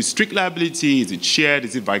this? Would it be strict liability? Is it shared?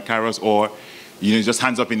 Is it vicarious? Or, just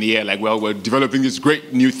hands up in the air, like, well, we're developing these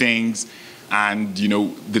great new things, and,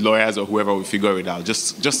 the lawyers or whoever will figure it out.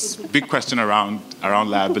 Just big question around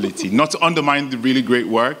liability. Not to undermine the really great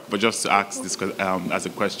work, but just to ask this as a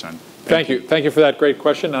question. Thank you. Thank you for that great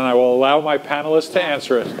question, and I will allow my panelists to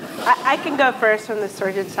answer it. I can go first from the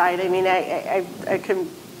surgeon side. I mean, I can,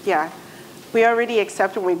 yeah. We already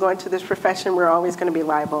accept when we go into this profession, we're always going to be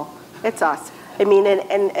liable. It's us. I mean,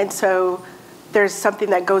 and so there's something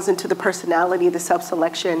that goes into the personality, the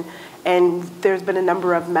self-selection, and there's been a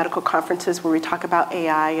number of medical conferences where we talk about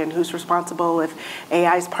AI and who's responsible if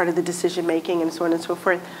AI is part of the decision-making and so on and so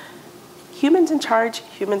forth. Humans in charge,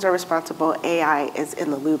 humans are responsible, AI is in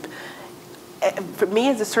the loop. For me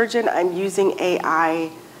as a surgeon, I'm using AI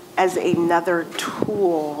as another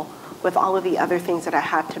tool with all of the other things that I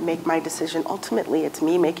have to make my decision. Ultimately, it's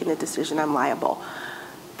me making the decision, I'm liable.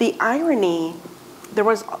 The irony, there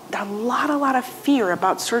was a lot of fear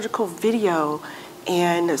about surgical video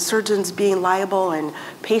and surgeons being liable and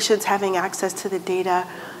patients having access to the data.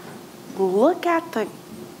 Look at the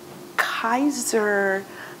Kaiser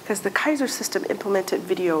because the Kaiser system implemented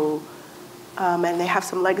video, and they have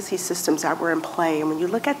some legacy systems that were in play. And when you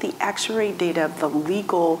look at the actuary data of the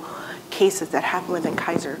legal cases that happen within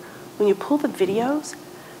Kaiser, when you pull the videos,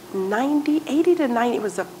 80 to 90, it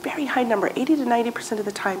was a very high number, 80 to 90% of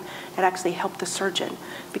the time, it actually helped the surgeon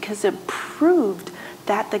because it proved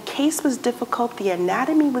that the case was difficult, the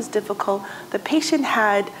anatomy was difficult, the patient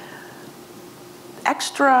had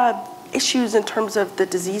extra issues in terms of the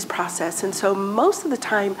disease process. And so most of the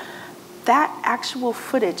time, that actual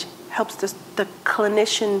footage helps the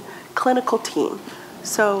clinical team.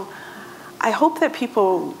 So I hope that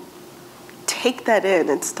people take that in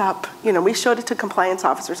and stop, we showed it to compliance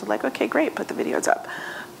officers. I'm like, okay, great, put the videos up.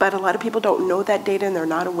 But a lot of people don't know that data and they're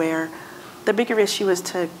not aware. The bigger issue is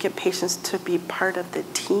to get patients to be part of the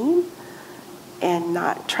team and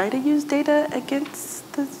not try to use data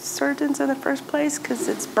against the surgeons in the first place, because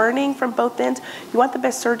it's burning from both ends. You want the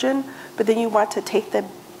best surgeon, but then you want to take the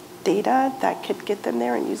data that could get them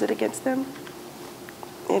there and use it against them.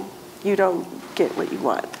 And you don't get what you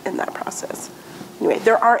want in that process. Anyway,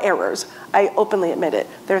 there are errors. I openly admit it.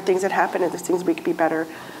 There are things that happen and there's things we could be better.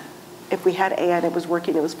 If we had AI and it was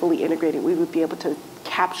working, it was fully integrated, we would be able to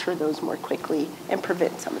capture those more quickly and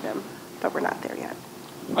prevent some of them, but we're not there yet.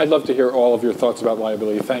 I'd love to hear all of your thoughts about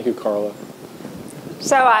liability. Thank you, Carla.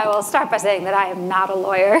 So I will start by saying that I am not a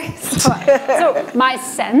lawyer. So my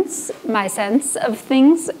sense of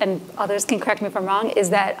things, and others can correct me if I'm wrong,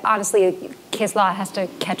 is that honestly, case law has to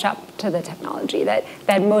catch up to the technology, that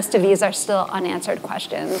most of these are still unanswered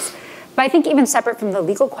questions. But I think even separate from the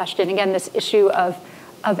legal question, again, this issue of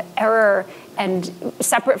error and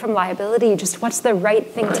separate from liability, just what's the right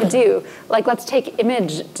thing to do? Like, let's take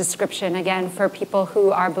image description again for people who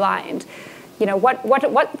are blind.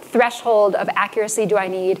 What threshold of accuracy do I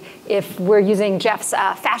need if we're using Jeff's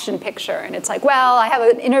fashion picture? And it's like, well, I have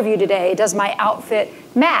an interview today. Does my outfit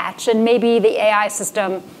match? And maybe the AI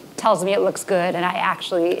system tells me it looks good, and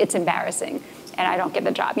it's embarrassing, and I don't get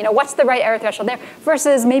the job. What's the right error threshold there?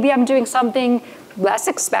 Versus maybe I'm doing something less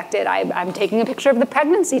expected. I'm taking a picture of the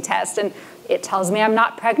pregnancy test, and it tells me I'm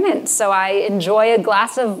not pregnant, so I enjoy a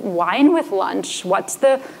glass of wine with lunch. What's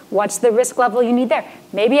the risk level you need there?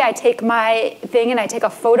 Maybe I take my thing and I take a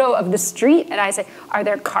photo of the street and I say, are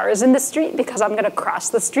there cars in the street? Because I'm gonna cross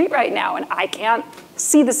the street right now and I can't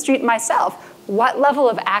see the street myself. What level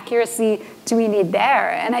of accuracy do we need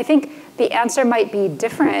there? And I think the answer might be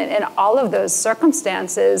different in all of those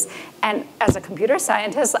circumstances. And as a computer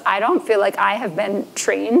scientist, I don't feel like I have been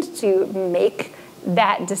trained to make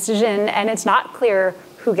that decision, and it's not clear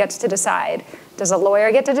who gets to decide. Does a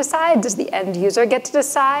lawyer get to decide? Does the end user get to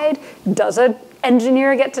decide? Does an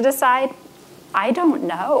engineer get to decide? I don't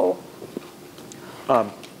know.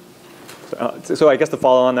 So I guess to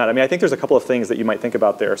follow on that, I think there's a couple of things that you might think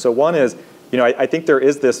about there. So one is, I think there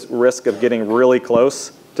is this risk of getting really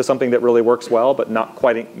close to something that really works well, but not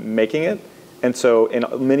quite making it. And so in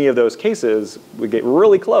many of those cases, we get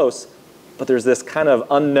really close, but there's this kind of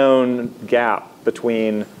unknown gap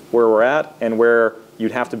between where we're at and where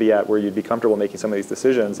you'd have to be at, where you'd be comfortable making some of these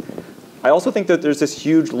decisions. I also think that there's this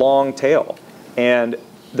huge long tail, and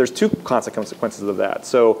there's two consequences of that.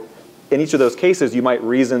 So in each of those cases, you might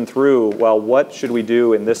reason through, well, what should we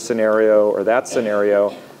do in this scenario or that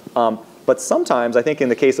scenario? But sometimes, I think in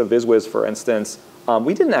the case of VizWiz, for instance,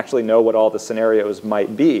 we didn't actually know what all the scenarios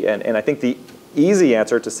might be. And I think the easy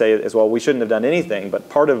answer to say is, well, we shouldn't have done anything. But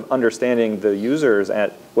part of understanding the users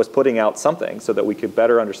was putting out something so that we could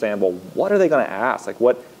better understand, well, what are they going to ask? Like,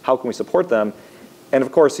 how can we support them? And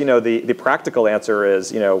of course, the practical answer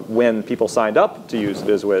is, when people signed up to use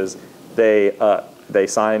VizWiz, they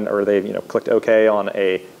signed or they clicked OK on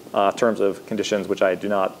a terms of conditions, which I do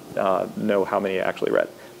not know how many I actually read.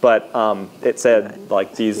 But it said,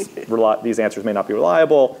 like, these answers may not be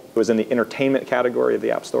reliable. It was in the entertainment category of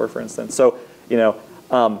the App Store, for instance. So,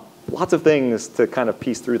 lots of things to kind of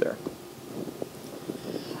piece through there.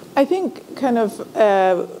 I think kind of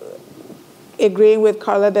agreeing with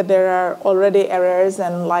Carla that there are already errors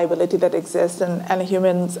and liability that exists, and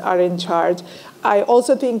humans are in charge. I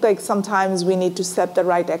also think like sometimes we need to set the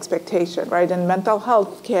right expectation, right? In mental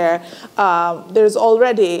health care, there's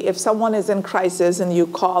already, if someone is in crisis and you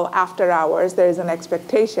call after hours, there's an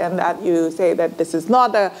expectation that you say that this is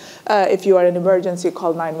not if you are in emergency,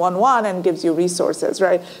 call 911 and gives you resources,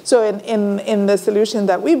 right? So in the solution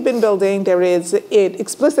that we've been building, it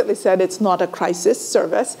explicitly said it's not a crisis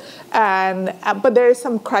service, but there is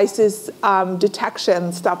some crisis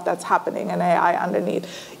detection stuff that's happening in AI underneath.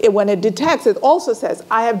 When it detects, it also says,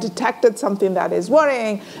 I have detected something that is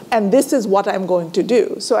worrying, and this is what I'm going to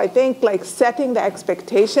do. So I think like setting the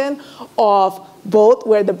expectation of both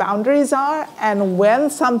where the boundaries are and when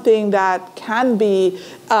something that can be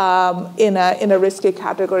in a risky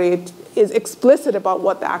category is explicit about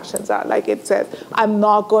what the actions are. Like it says, I'm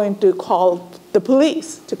not going to call the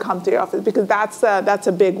police to come to your office, because that's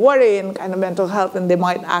a big worry in kind of mental health, and they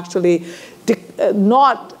might actually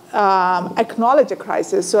not acknowledge a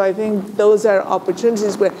crisis. So I think those are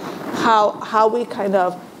opportunities where how we kind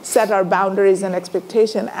of set our boundaries and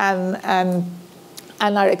expectation and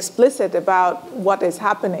are explicit about what is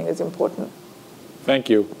happening is important. Thank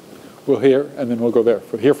you. We'll hear, and then we'll go there.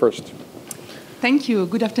 Here first. Thank you.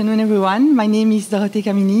 Good afternoon, everyone. My name is Dorothée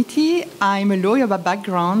Caminiti. I'm a lawyer by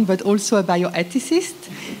background, but also a bioethicist.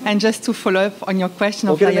 And just to follow up on your question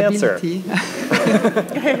of liability.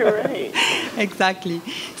 Right. Exactly.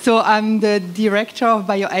 So I'm the director of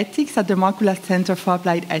bioethics at the Markula Center for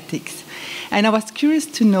Applied Ethics. And I was curious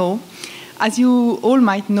to know, as you all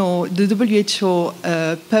might know, the WHO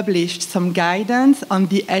published some guidance on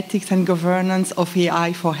the ethics and governance of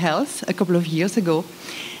AI for health a couple of years ago.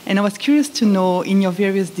 And I was curious to know, in your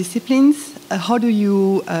various disciplines, how do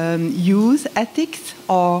you use ethics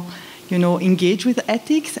or engage with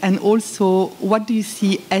ethics? And also, what do you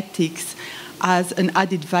see ethics as an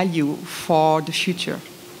added value for the future?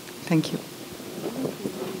 Thank you.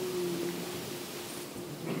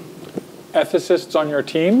 Ethicists on your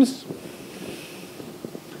teams?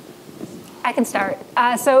 I can start.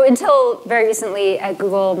 So until very recently at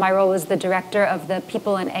Google, my role was the director of the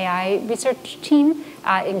People and AI research team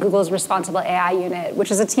in Google's Responsible AI unit, which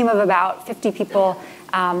is a team of about 50 people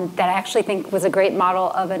that I actually think was a great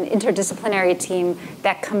model of an interdisciplinary team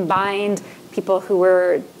that combined people who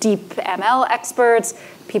were deep ML experts,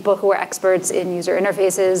 people who were experts in user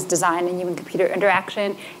interfaces, design and human-computer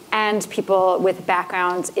interaction, and people with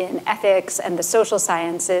backgrounds in ethics and the social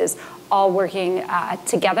sciences, all working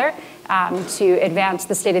together to advance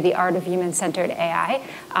the state-of-the-art of human-centered AI.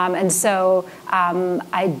 And so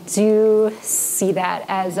I do see that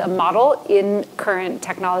as a model in current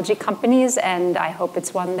technology companies, and I hope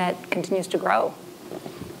it's one that continues to grow.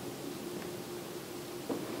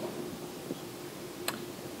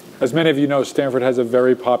 As many of you know, Stanford has a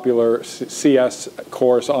very popular CS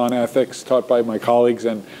course on ethics taught by my colleagues,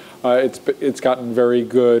 and it's gotten very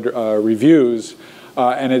good reviews.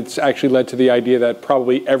 And it's actually led to the idea that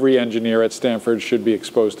probably every engineer at Stanford should be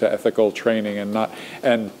exposed to ethical training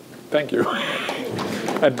and thank you.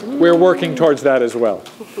 And we're working towards that as well.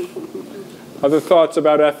 Other thoughts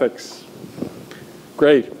about ethics?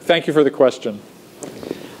 Great, thank you for the question.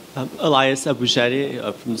 Elias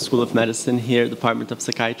Abujadi from the School of Medicine here, Department of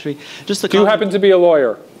Psychiatry. Do you happen to be a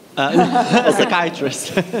lawyer? A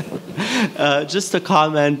psychiatrist. Just a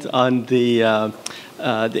comment on the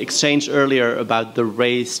exchange earlier about the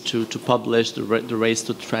race to publish, the race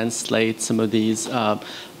to translate some of these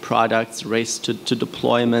products, race to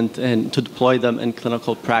deployment and to deploy them in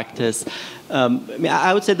clinical practice.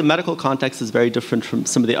 I would say the medical context is very different from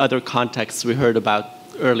some of the other contexts we heard about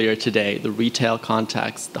earlier today, the retail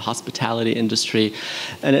context, the hospitality industry.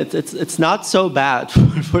 And it's not so bad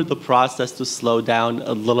for the process to slow down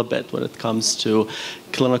a little bit when it comes to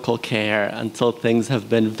clinical care until things have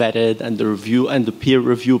been vetted and the review and the peer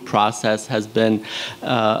review process has been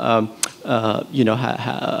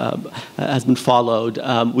has been followed.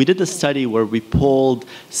 We did a study where we polled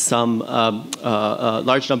some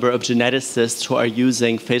large number of geneticists who are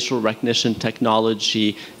using facial recognition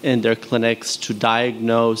technology in their clinics to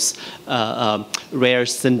diagnose rare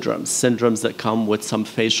syndromes that come with some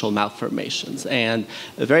facial malformations. And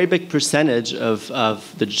a very big percentage of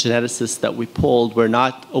the geneticists that we polled were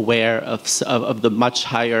not aware of the much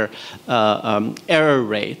higher error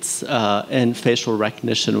rates in facial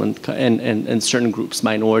recognition in certain groups,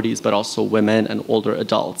 minorities, but also women and older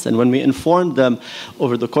adults. And when we informed them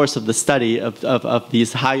over the course of the study of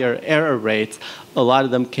these higher error rates, a lot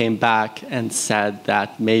of them came back and said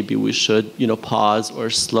that maybe we should pause or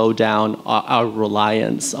slow down our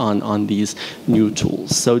reliance on these new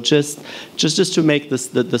tools. So just to make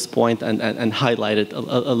this point and highlight it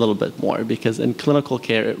a little bit more, because in clinical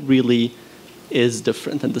care it really is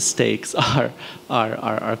different and the stakes are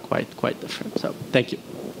quite different. So thank you.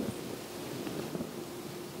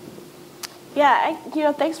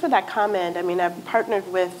 Yeah, thanks for that comment. I mean, I've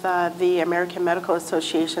partnered with the American Medical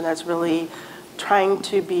Association that's really trying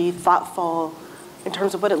to be thoughtful in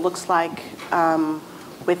terms of what it looks like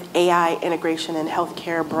with AI integration in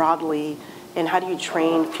healthcare broadly, and how do you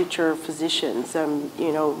train future physicians,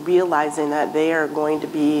 realizing that they are going to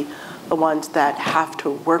be the ones that have to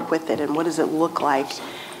work with it, and what does it look like?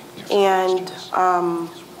 And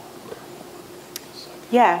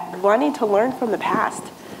wanting to learn from the past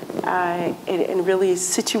and really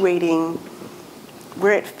situating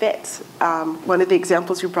where it fits. One of the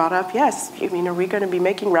examples you brought up, yes, I mean, are we going to be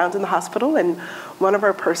making rounds in the hospital? And one of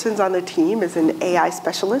our persons on the team is an AI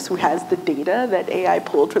specialist who has the data that AI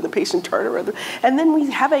pulled from the patient chart. And then we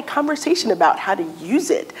have a conversation about how to use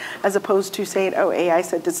it, as opposed to saying, oh, AI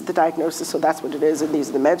said this is the diagnosis, so that's what it is, and these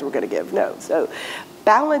are the meds we're going to give. No. So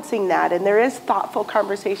balancing that, and there is thoughtful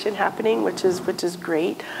conversation happening, which is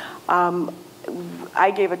great.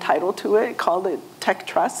 I gave a title to it, called it Tech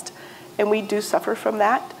Trust, and we do suffer from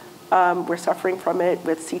that. We're suffering from it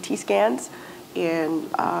with CT scans, and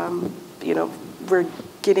we're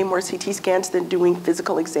getting more CT scans than doing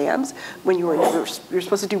physical exams when you're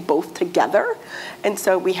supposed to do both together. And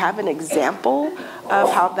so we have an example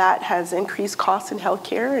of how that has increased costs in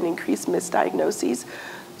healthcare and increased misdiagnoses.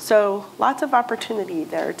 So lots of opportunity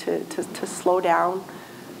there to slow down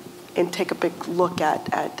and take a big look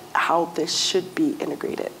at how this should be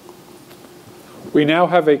integrated. We now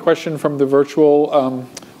have a question from the virtual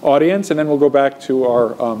audience, and then we'll go back to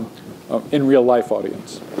our in real life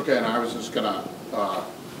audience. Okay, and I was just gonna,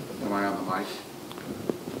 am I on the mic?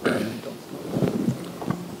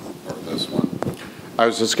 Or this one? I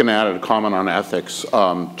was just gonna add a comment on ethics,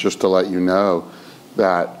 just to let you know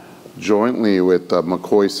that jointly with the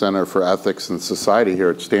McCoy Center for Ethics and Society here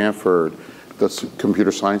at Stanford, the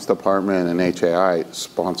computer science department and HAI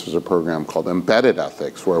sponsors a program called Embedded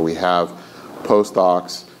Ethics, where we have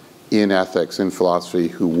postdocs in ethics and philosophy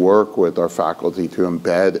who work with our faculty to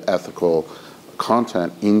embed ethical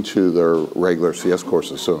content into their regular CS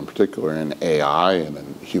courses, so in particular in AI and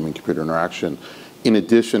in human-computer interaction, in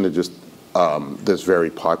addition to just this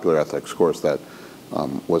very popular ethics course that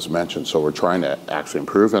was mentioned. So we're trying to actually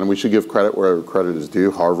improve, and we should give credit where credit is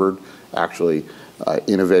due. Harvard actually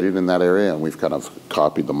innovated in that area, and we've kind of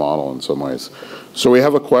copied the model in some ways. So we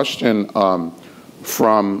have a question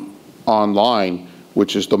from online,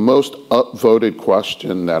 which is the most upvoted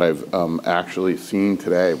question that I've actually seen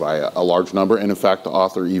today by a large number. And in fact, the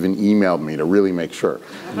author even emailed me to really make sure.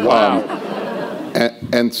 Wow.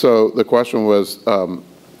 And so the question was,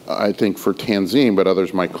 I think for Tanzeem, but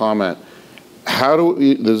others might comment, how do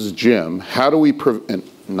we, this is Jim, how do we prevent,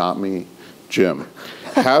 not me, Jim,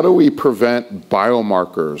 how do we prevent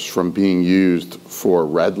biomarkers from being used for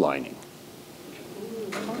redlining?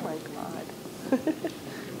 Oh my God.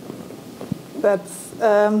 That's,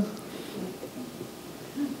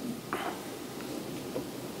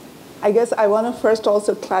 I guess I want to first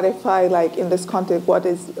also clarify, like in this context, what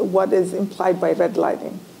is implied by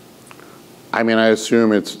redlining? I mean, I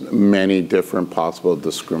assume it's many different possible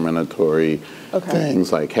discriminatory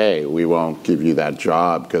things, like, hey, we won't give you that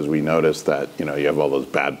job because we noticed that you have all those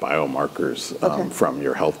bad biomarkers from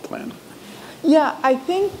your health plan. Yeah, I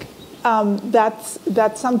think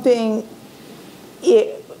that's something.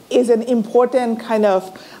 Is an important kind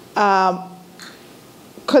of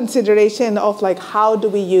consideration of like how do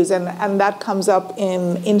we use, and that comes up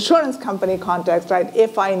in insurance company context, right?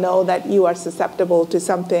 If I know that you are susceptible to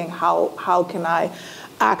something, how can I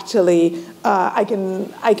actually I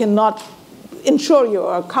cannot insure you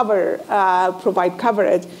or provide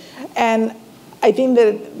coverage, and I think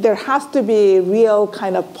that there has to be real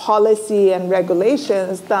kind of policy and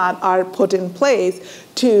regulations that are put in place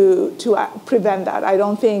to prevent that. I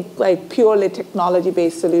don't think like purely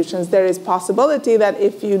technology-based solutions. There is possibility that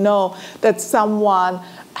if you know that someone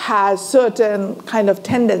has certain kind of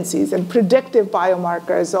tendencies and predictive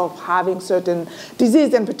biomarkers of having certain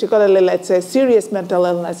disease, and particularly, let's say, serious mental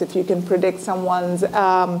illness, if you can predict someone's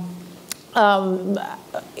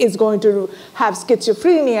is going to have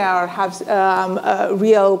schizophrenia or have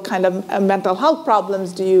real kind of mental health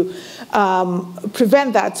problems, do you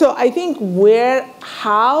prevent that? So I think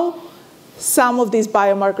how some of these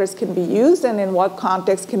biomarkers can be used and in what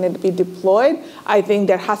context can it be deployed, I think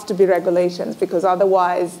there has to be regulations, because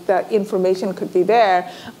otherwise the information could be there,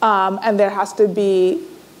 and there has to be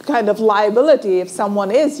kind of liability if someone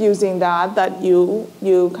is using that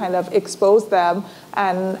you kind of expose them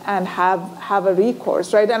and have a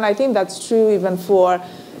recourse, right? And I think that's true even for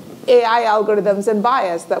AI algorithms and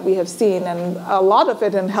bias that we have seen, and a lot of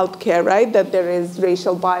it in healthcare, right? That there is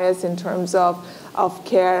racial bias in terms of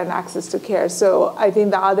care and access to care. So I think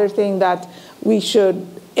the other thing that we should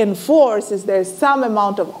enforce is there's some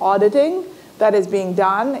amount of auditing that is being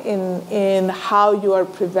done in how you are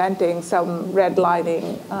preventing some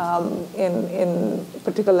redlining,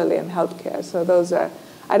 particularly in healthcare. So those are,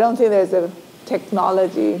 I don't think there's a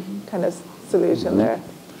technology kind of solution there.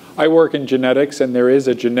 I work in genetics, and there is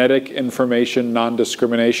a Genetic Information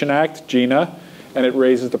Non-Discrimination Act, GINA, and it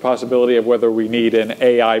raises the possibility of whether we need an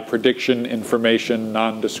AI Prediction Information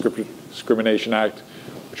Non-Discrimination Act,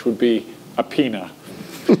 which would be a PINA.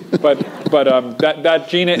 But that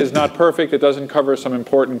GENA is not perfect. It doesn't cover some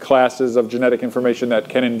important classes of genetic information that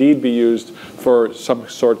can indeed be used for some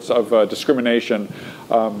sorts of discrimination.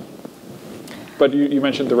 But you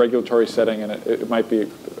mentioned the regulatory setting, and it might be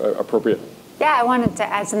appropriate. Yeah, I wanted to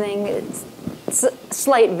add something. It's a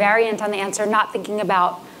slight variant on the answer, not thinking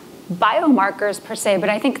about biomarkers per se, but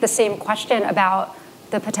I think the same question about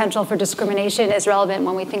the potential for discrimination is relevant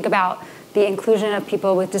when we think about the inclusion of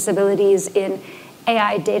people with disabilities in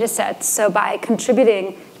AI data sets. So by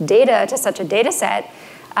contributing data to such a data set,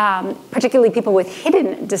 particularly people with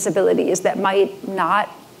hidden disabilities that might not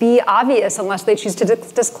be obvious unless they choose to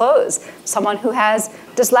disclose. Someone who has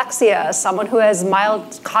dyslexia, someone who has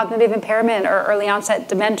mild cognitive impairment or early onset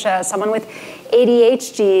dementia, someone with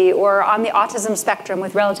ADHD or on the autism spectrum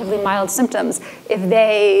with relatively mild symptoms. If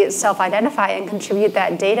they self-identify and contribute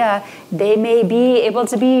that data, they may be able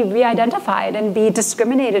to be re-identified and be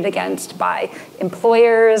discriminated against by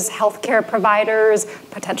employers, healthcare providers,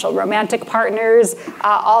 potential romantic partners,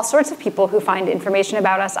 all sorts of people who find information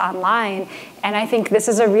about us online. And I think this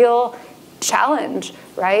is a real challenge,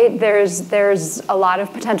 right? There's a lot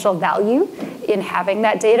of potential value in having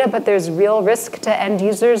that data, but there's real risk to end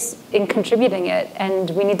users in contributing it. And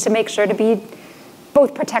we need to make sure to be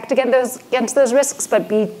both protect against those risks, but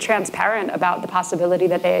be transparent about the possibility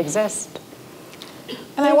that they exist.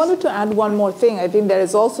 And I wanted to add one more thing. I think there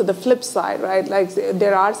is also the flip side, right? Like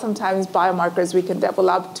there are sometimes biomarkers we can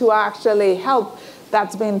develop to actually help.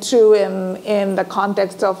 That's been true in the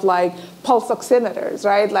context of like pulse oximeters,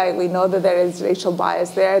 right? Like we know that there is racial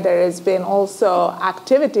bias there. There has been also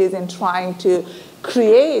activities in trying to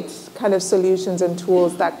create kind of solutions and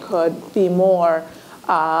tools that could be more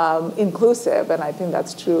inclusive, and I think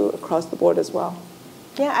that's true across the board as well.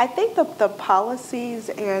 Yeah, I think the policies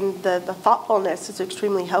and the thoughtfulness is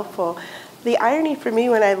extremely helpful. The irony for me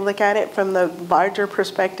when I look at it from the larger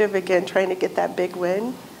perspective, again, trying to get that big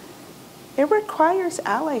win, it requires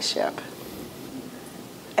allyship.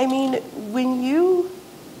 I mean, when you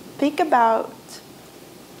think about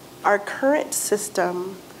our current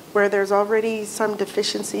system where there's already some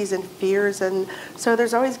deficiencies and fears, and so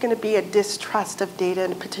there's always going to be a distrust of data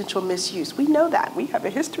and potential misuse. We know that. We have a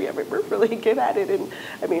history of it. We're really good at it. And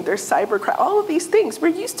I mean, there's cybercrime, all of these things. We're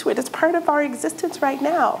used to it. It's part of our existence right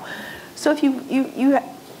now. So if you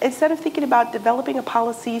instead of thinking about developing a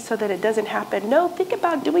policy so that it doesn't happen, no, think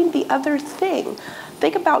about doing the other thing.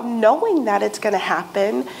 Think about knowing that it's going to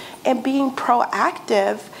happen and being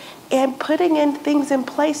proactive and putting in things in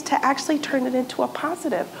place to actually turn it into a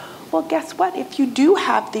positive. Well, guess what? If you do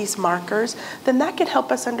have these markers, then that can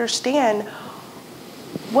help us understand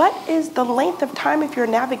what is the length of time of your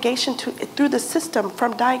navigation through the system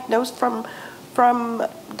from diagnosis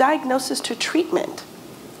to treatment.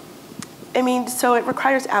 I mean, so it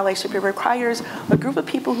requires allyship. It requires a group of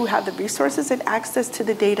people who have the resources and access to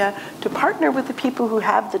the data to partner with the people who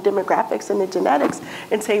have the demographics and the genetics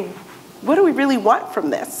and say, what do we really want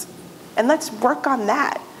from this? And let's work on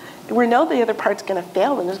that. We know the other part's going to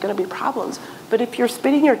fail and there's going to be problems. But if you're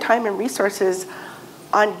spending your time and resources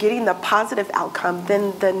on getting the positive outcome,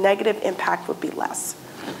 then the negative impact would be less.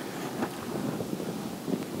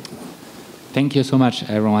 Thank you so much,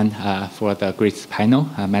 everyone, for the great panel.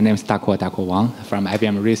 My name is Dako Wang from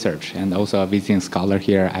IBM Research and also a visiting scholar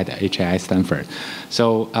here at HAI Stanford.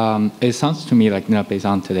 So it sounds to me like, based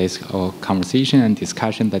on today's conversation and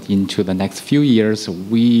discussion, that into the next few years,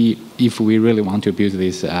 if we really want to build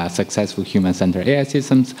these successful human-centered AI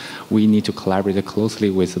systems, we need to collaborate closely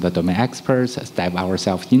with the domain experts, dive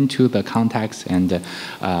ourselves into the context, and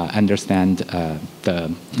understand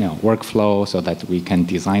the workflow so that we can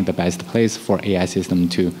design the best place for AI system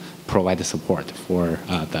to provide support for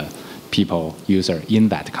the people, user in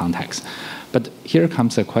that context. But here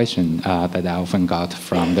comes a question that I often got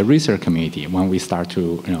from the research community when we start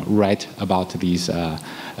to write about these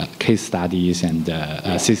case studies and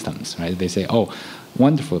systems, right? They say, oh,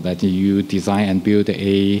 wonderful that you design and build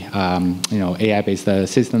a AI-based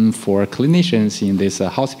system for clinicians in this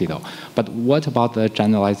hospital. But what about the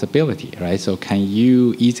generalizability, right? So can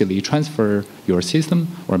you easily transfer your system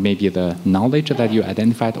or maybe the knowledge that you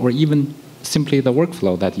identified or even simply the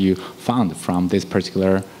workflow that you found from this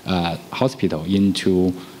particular hospital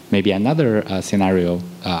into maybe another scenario,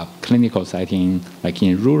 clinical setting, like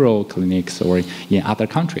in rural clinics or in other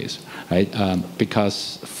countries, right?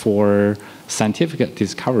 Because for scientific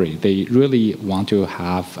discovery, they really want to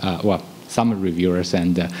have, some reviewers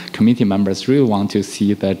and committee members really want to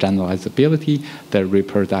see the generalizability, the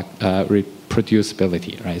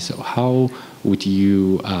reproducibility, right? So how would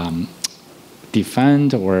you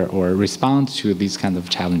defend or respond to these kind of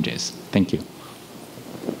challenges? Thank you.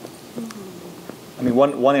 I mean,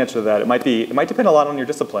 one answer to that, it might depend a lot on your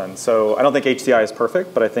discipline. So I don't think HCI is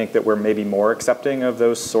perfect, but I think that we're maybe more accepting of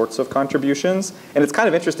those sorts of contributions. And it's kind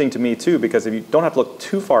of interesting to me too, because if you don't have to look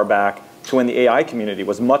too far back to when the AI community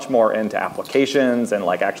was much more into applications and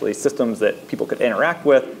like actually systems that people could interact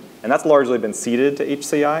with, and that's largely been ceded to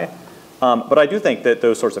HCI. But I do think that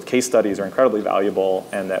those sorts of case studies are incredibly valuable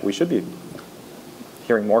and that we should be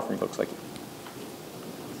hearing more from folks like you.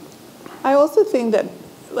 I also think that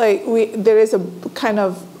like there is a kind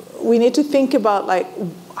of, we need to think about like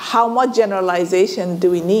how much generalization do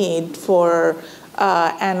we need for,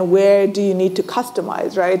 and where do you need to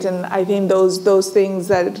customize, right? And I think those things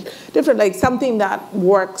that are different, like something that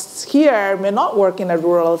works here may not work in a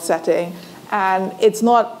rural setting. And it's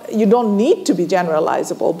not, you don't need to be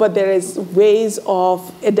generalizable, but there is ways of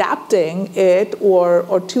adapting it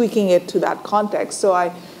or tweaking it to that context. So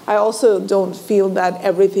I also don't feel that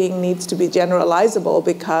everything needs to be generalizable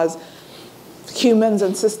because humans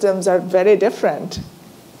and systems are very different.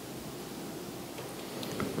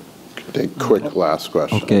 Take quick last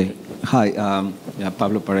question. Okay. Hi,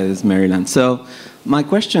 Pablo Paredes, Maryland. So my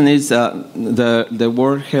question is, the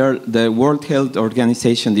World Health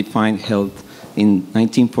Organization defined health in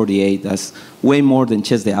 1948 as way more than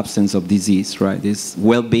just the absence of disease, right? It's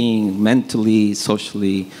well-being mentally,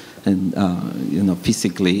 socially, and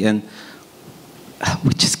physically. And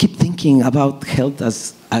we just keep thinking about health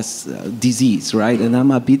as disease, right? And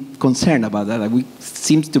I'm a bit concerned about that. Like, we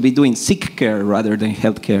seem to be doing sick care rather than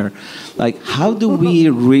health care. Like, how do we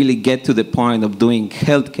really get to the point of doing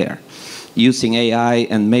health care using AI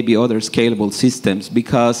and maybe other scalable systems?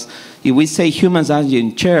 Because if we say humans are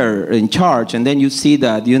in charge, and then you see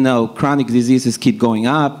that, chronic diseases keep going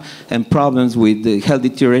up and problems with the health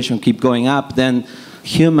deterioration keep going up, then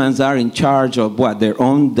humans are in charge of what? Their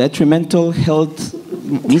own detrimental health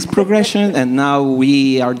misprogression, and now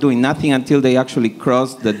we are doing nothing until they actually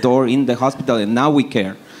cross the door in the hospital, and now we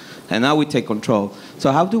care, and now we take control.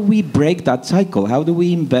 So how do we break that cycle? How do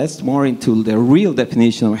we invest more into the real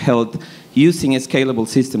definition of health using a scalable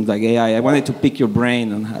systems like AI? I wanted to pick your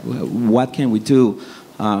brain on what can we do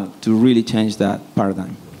to really change that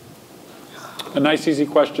paradigm. A nice, easy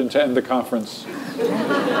question to end the conference.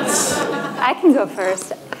 I can go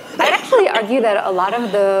first. I'd actually argue that a lot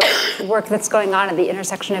of the work that's going on at the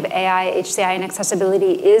intersection of AI, HCI, and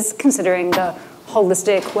accessibility is considering the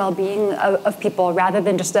holistic well-being of people rather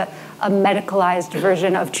than just a medicalized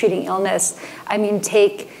version of treating illness. I mean,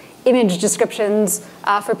 take image descriptions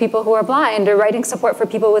for people who are blind or writing support for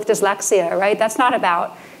people with dyslexia, right? That's not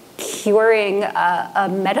about curing a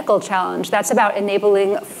medical challenge. That's about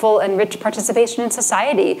enabling full and rich participation in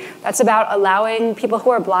society. That's about allowing people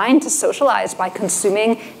who are blind to socialize by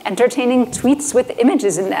consuming entertaining tweets with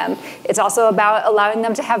images in them. It's also about allowing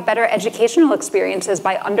them to have better educational experiences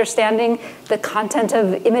by understanding the content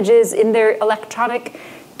of images in their electronic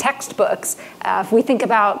textbooks. If we think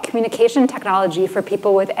about communication technology for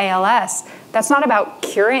people with ALS, that's not about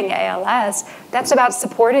curing ALS. That's about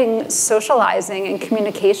supporting socializing and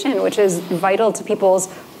communication, which is vital to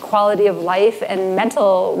people's quality of life and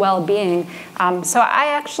mental well-being. So I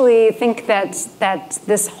actually think that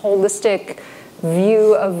this holistic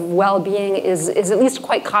view of well-being is at least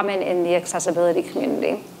quite common in the accessibility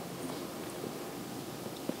community.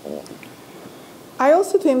 I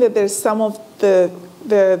also think that there's some of the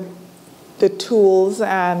tools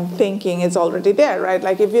and thinking is already there, right?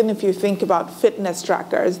 Like even if you think about fitness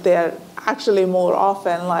trackers, they're actually more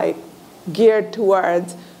often like geared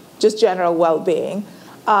towards just general well-being.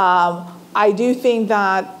 I do think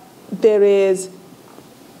that there is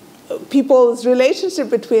people's relationship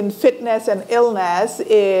between fitness and illness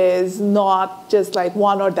is not just like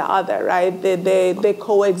one or the other, right? They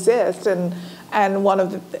coexist, and one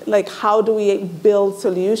of the, like, how do we build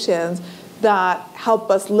solutions that help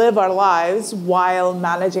us live our lives while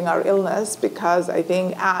managing our illness? Because I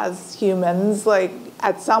think as humans, like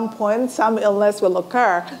at some point, some illness will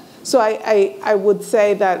occur. So I would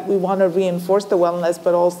say that we want to reinforce the wellness,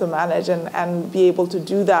 but also manage and be able to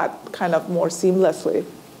do that kind of more seamlessly.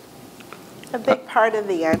 A big part of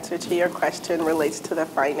the answer to your question relates to the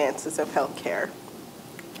finances of healthcare.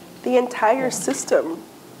 The entire system,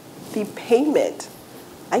 the payment,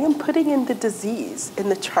 I am putting in the disease in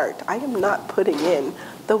the chart. I am not putting in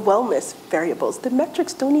the wellness variables. The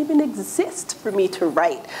metrics don't even exist for me to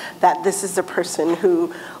write that this is a person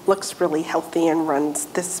who looks really healthy and runs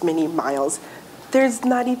this many miles. There's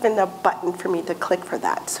not even a button for me to click for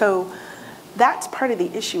that. So that's part of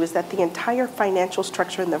the issue, is that the entire financial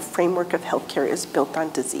structure and the framework of healthcare is built on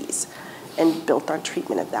disease and built on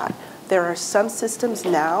treatment of that. There are some systems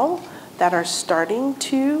now that are starting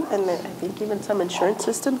to, and I think even some insurance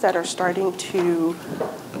systems that are starting to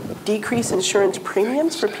decrease insurance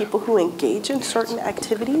premiums for people who engage in certain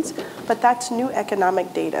activities, but that's new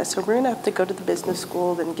economic data. So we're gonna have to go to the business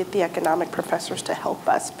school and get the economic professors to help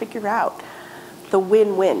us figure out the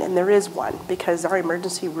win-win, and there is one, because our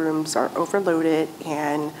emergency rooms are overloaded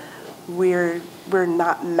and we're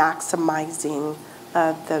not maximizing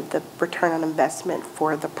the return on investment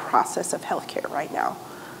for the process of healthcare right now.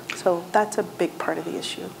 So that's a big part of the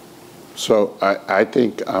issue. So I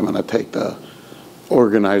think I'm going to take the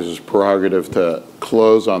organizer's prerogative to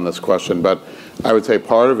close on this question, but I would say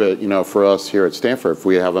part of it, for us here at Stanford, if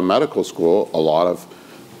we have a medical school, a lot of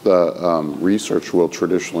the research will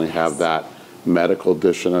traditionally have that medical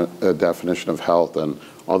definition of health. And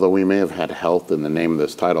although we may have had health in the name of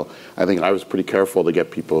this title, I think I was pretty careful to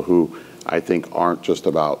get people who I think aren't just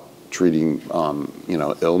about treating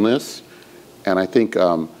illness. And I think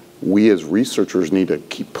we as researchers need to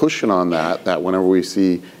keep pushing on that whenever we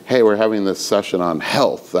see, hey, we're having this session on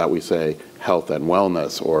health, that we say health and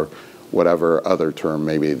wellness, or whatever other term,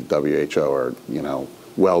 maybe the WHO, or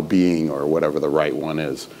well-being, or whatever the right one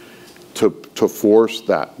is, to force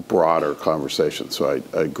that broader conversation. So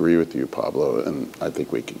I agree with you, Pablo, and I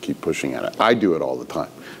think we can keep pushing at it. I do it all the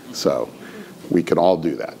time, so we can all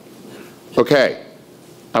do that. Okay,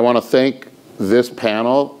 I want to thank this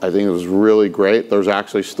panel. I think it was really great. There's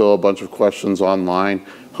actually still a bunch of questions online.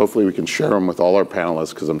 Hopefully we can share them with all our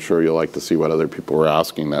panelists, because I'm sure you'll like to see what other people were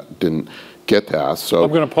asking that didn't get to ask. So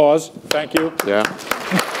I'm going to pause. Thank you. Yeah.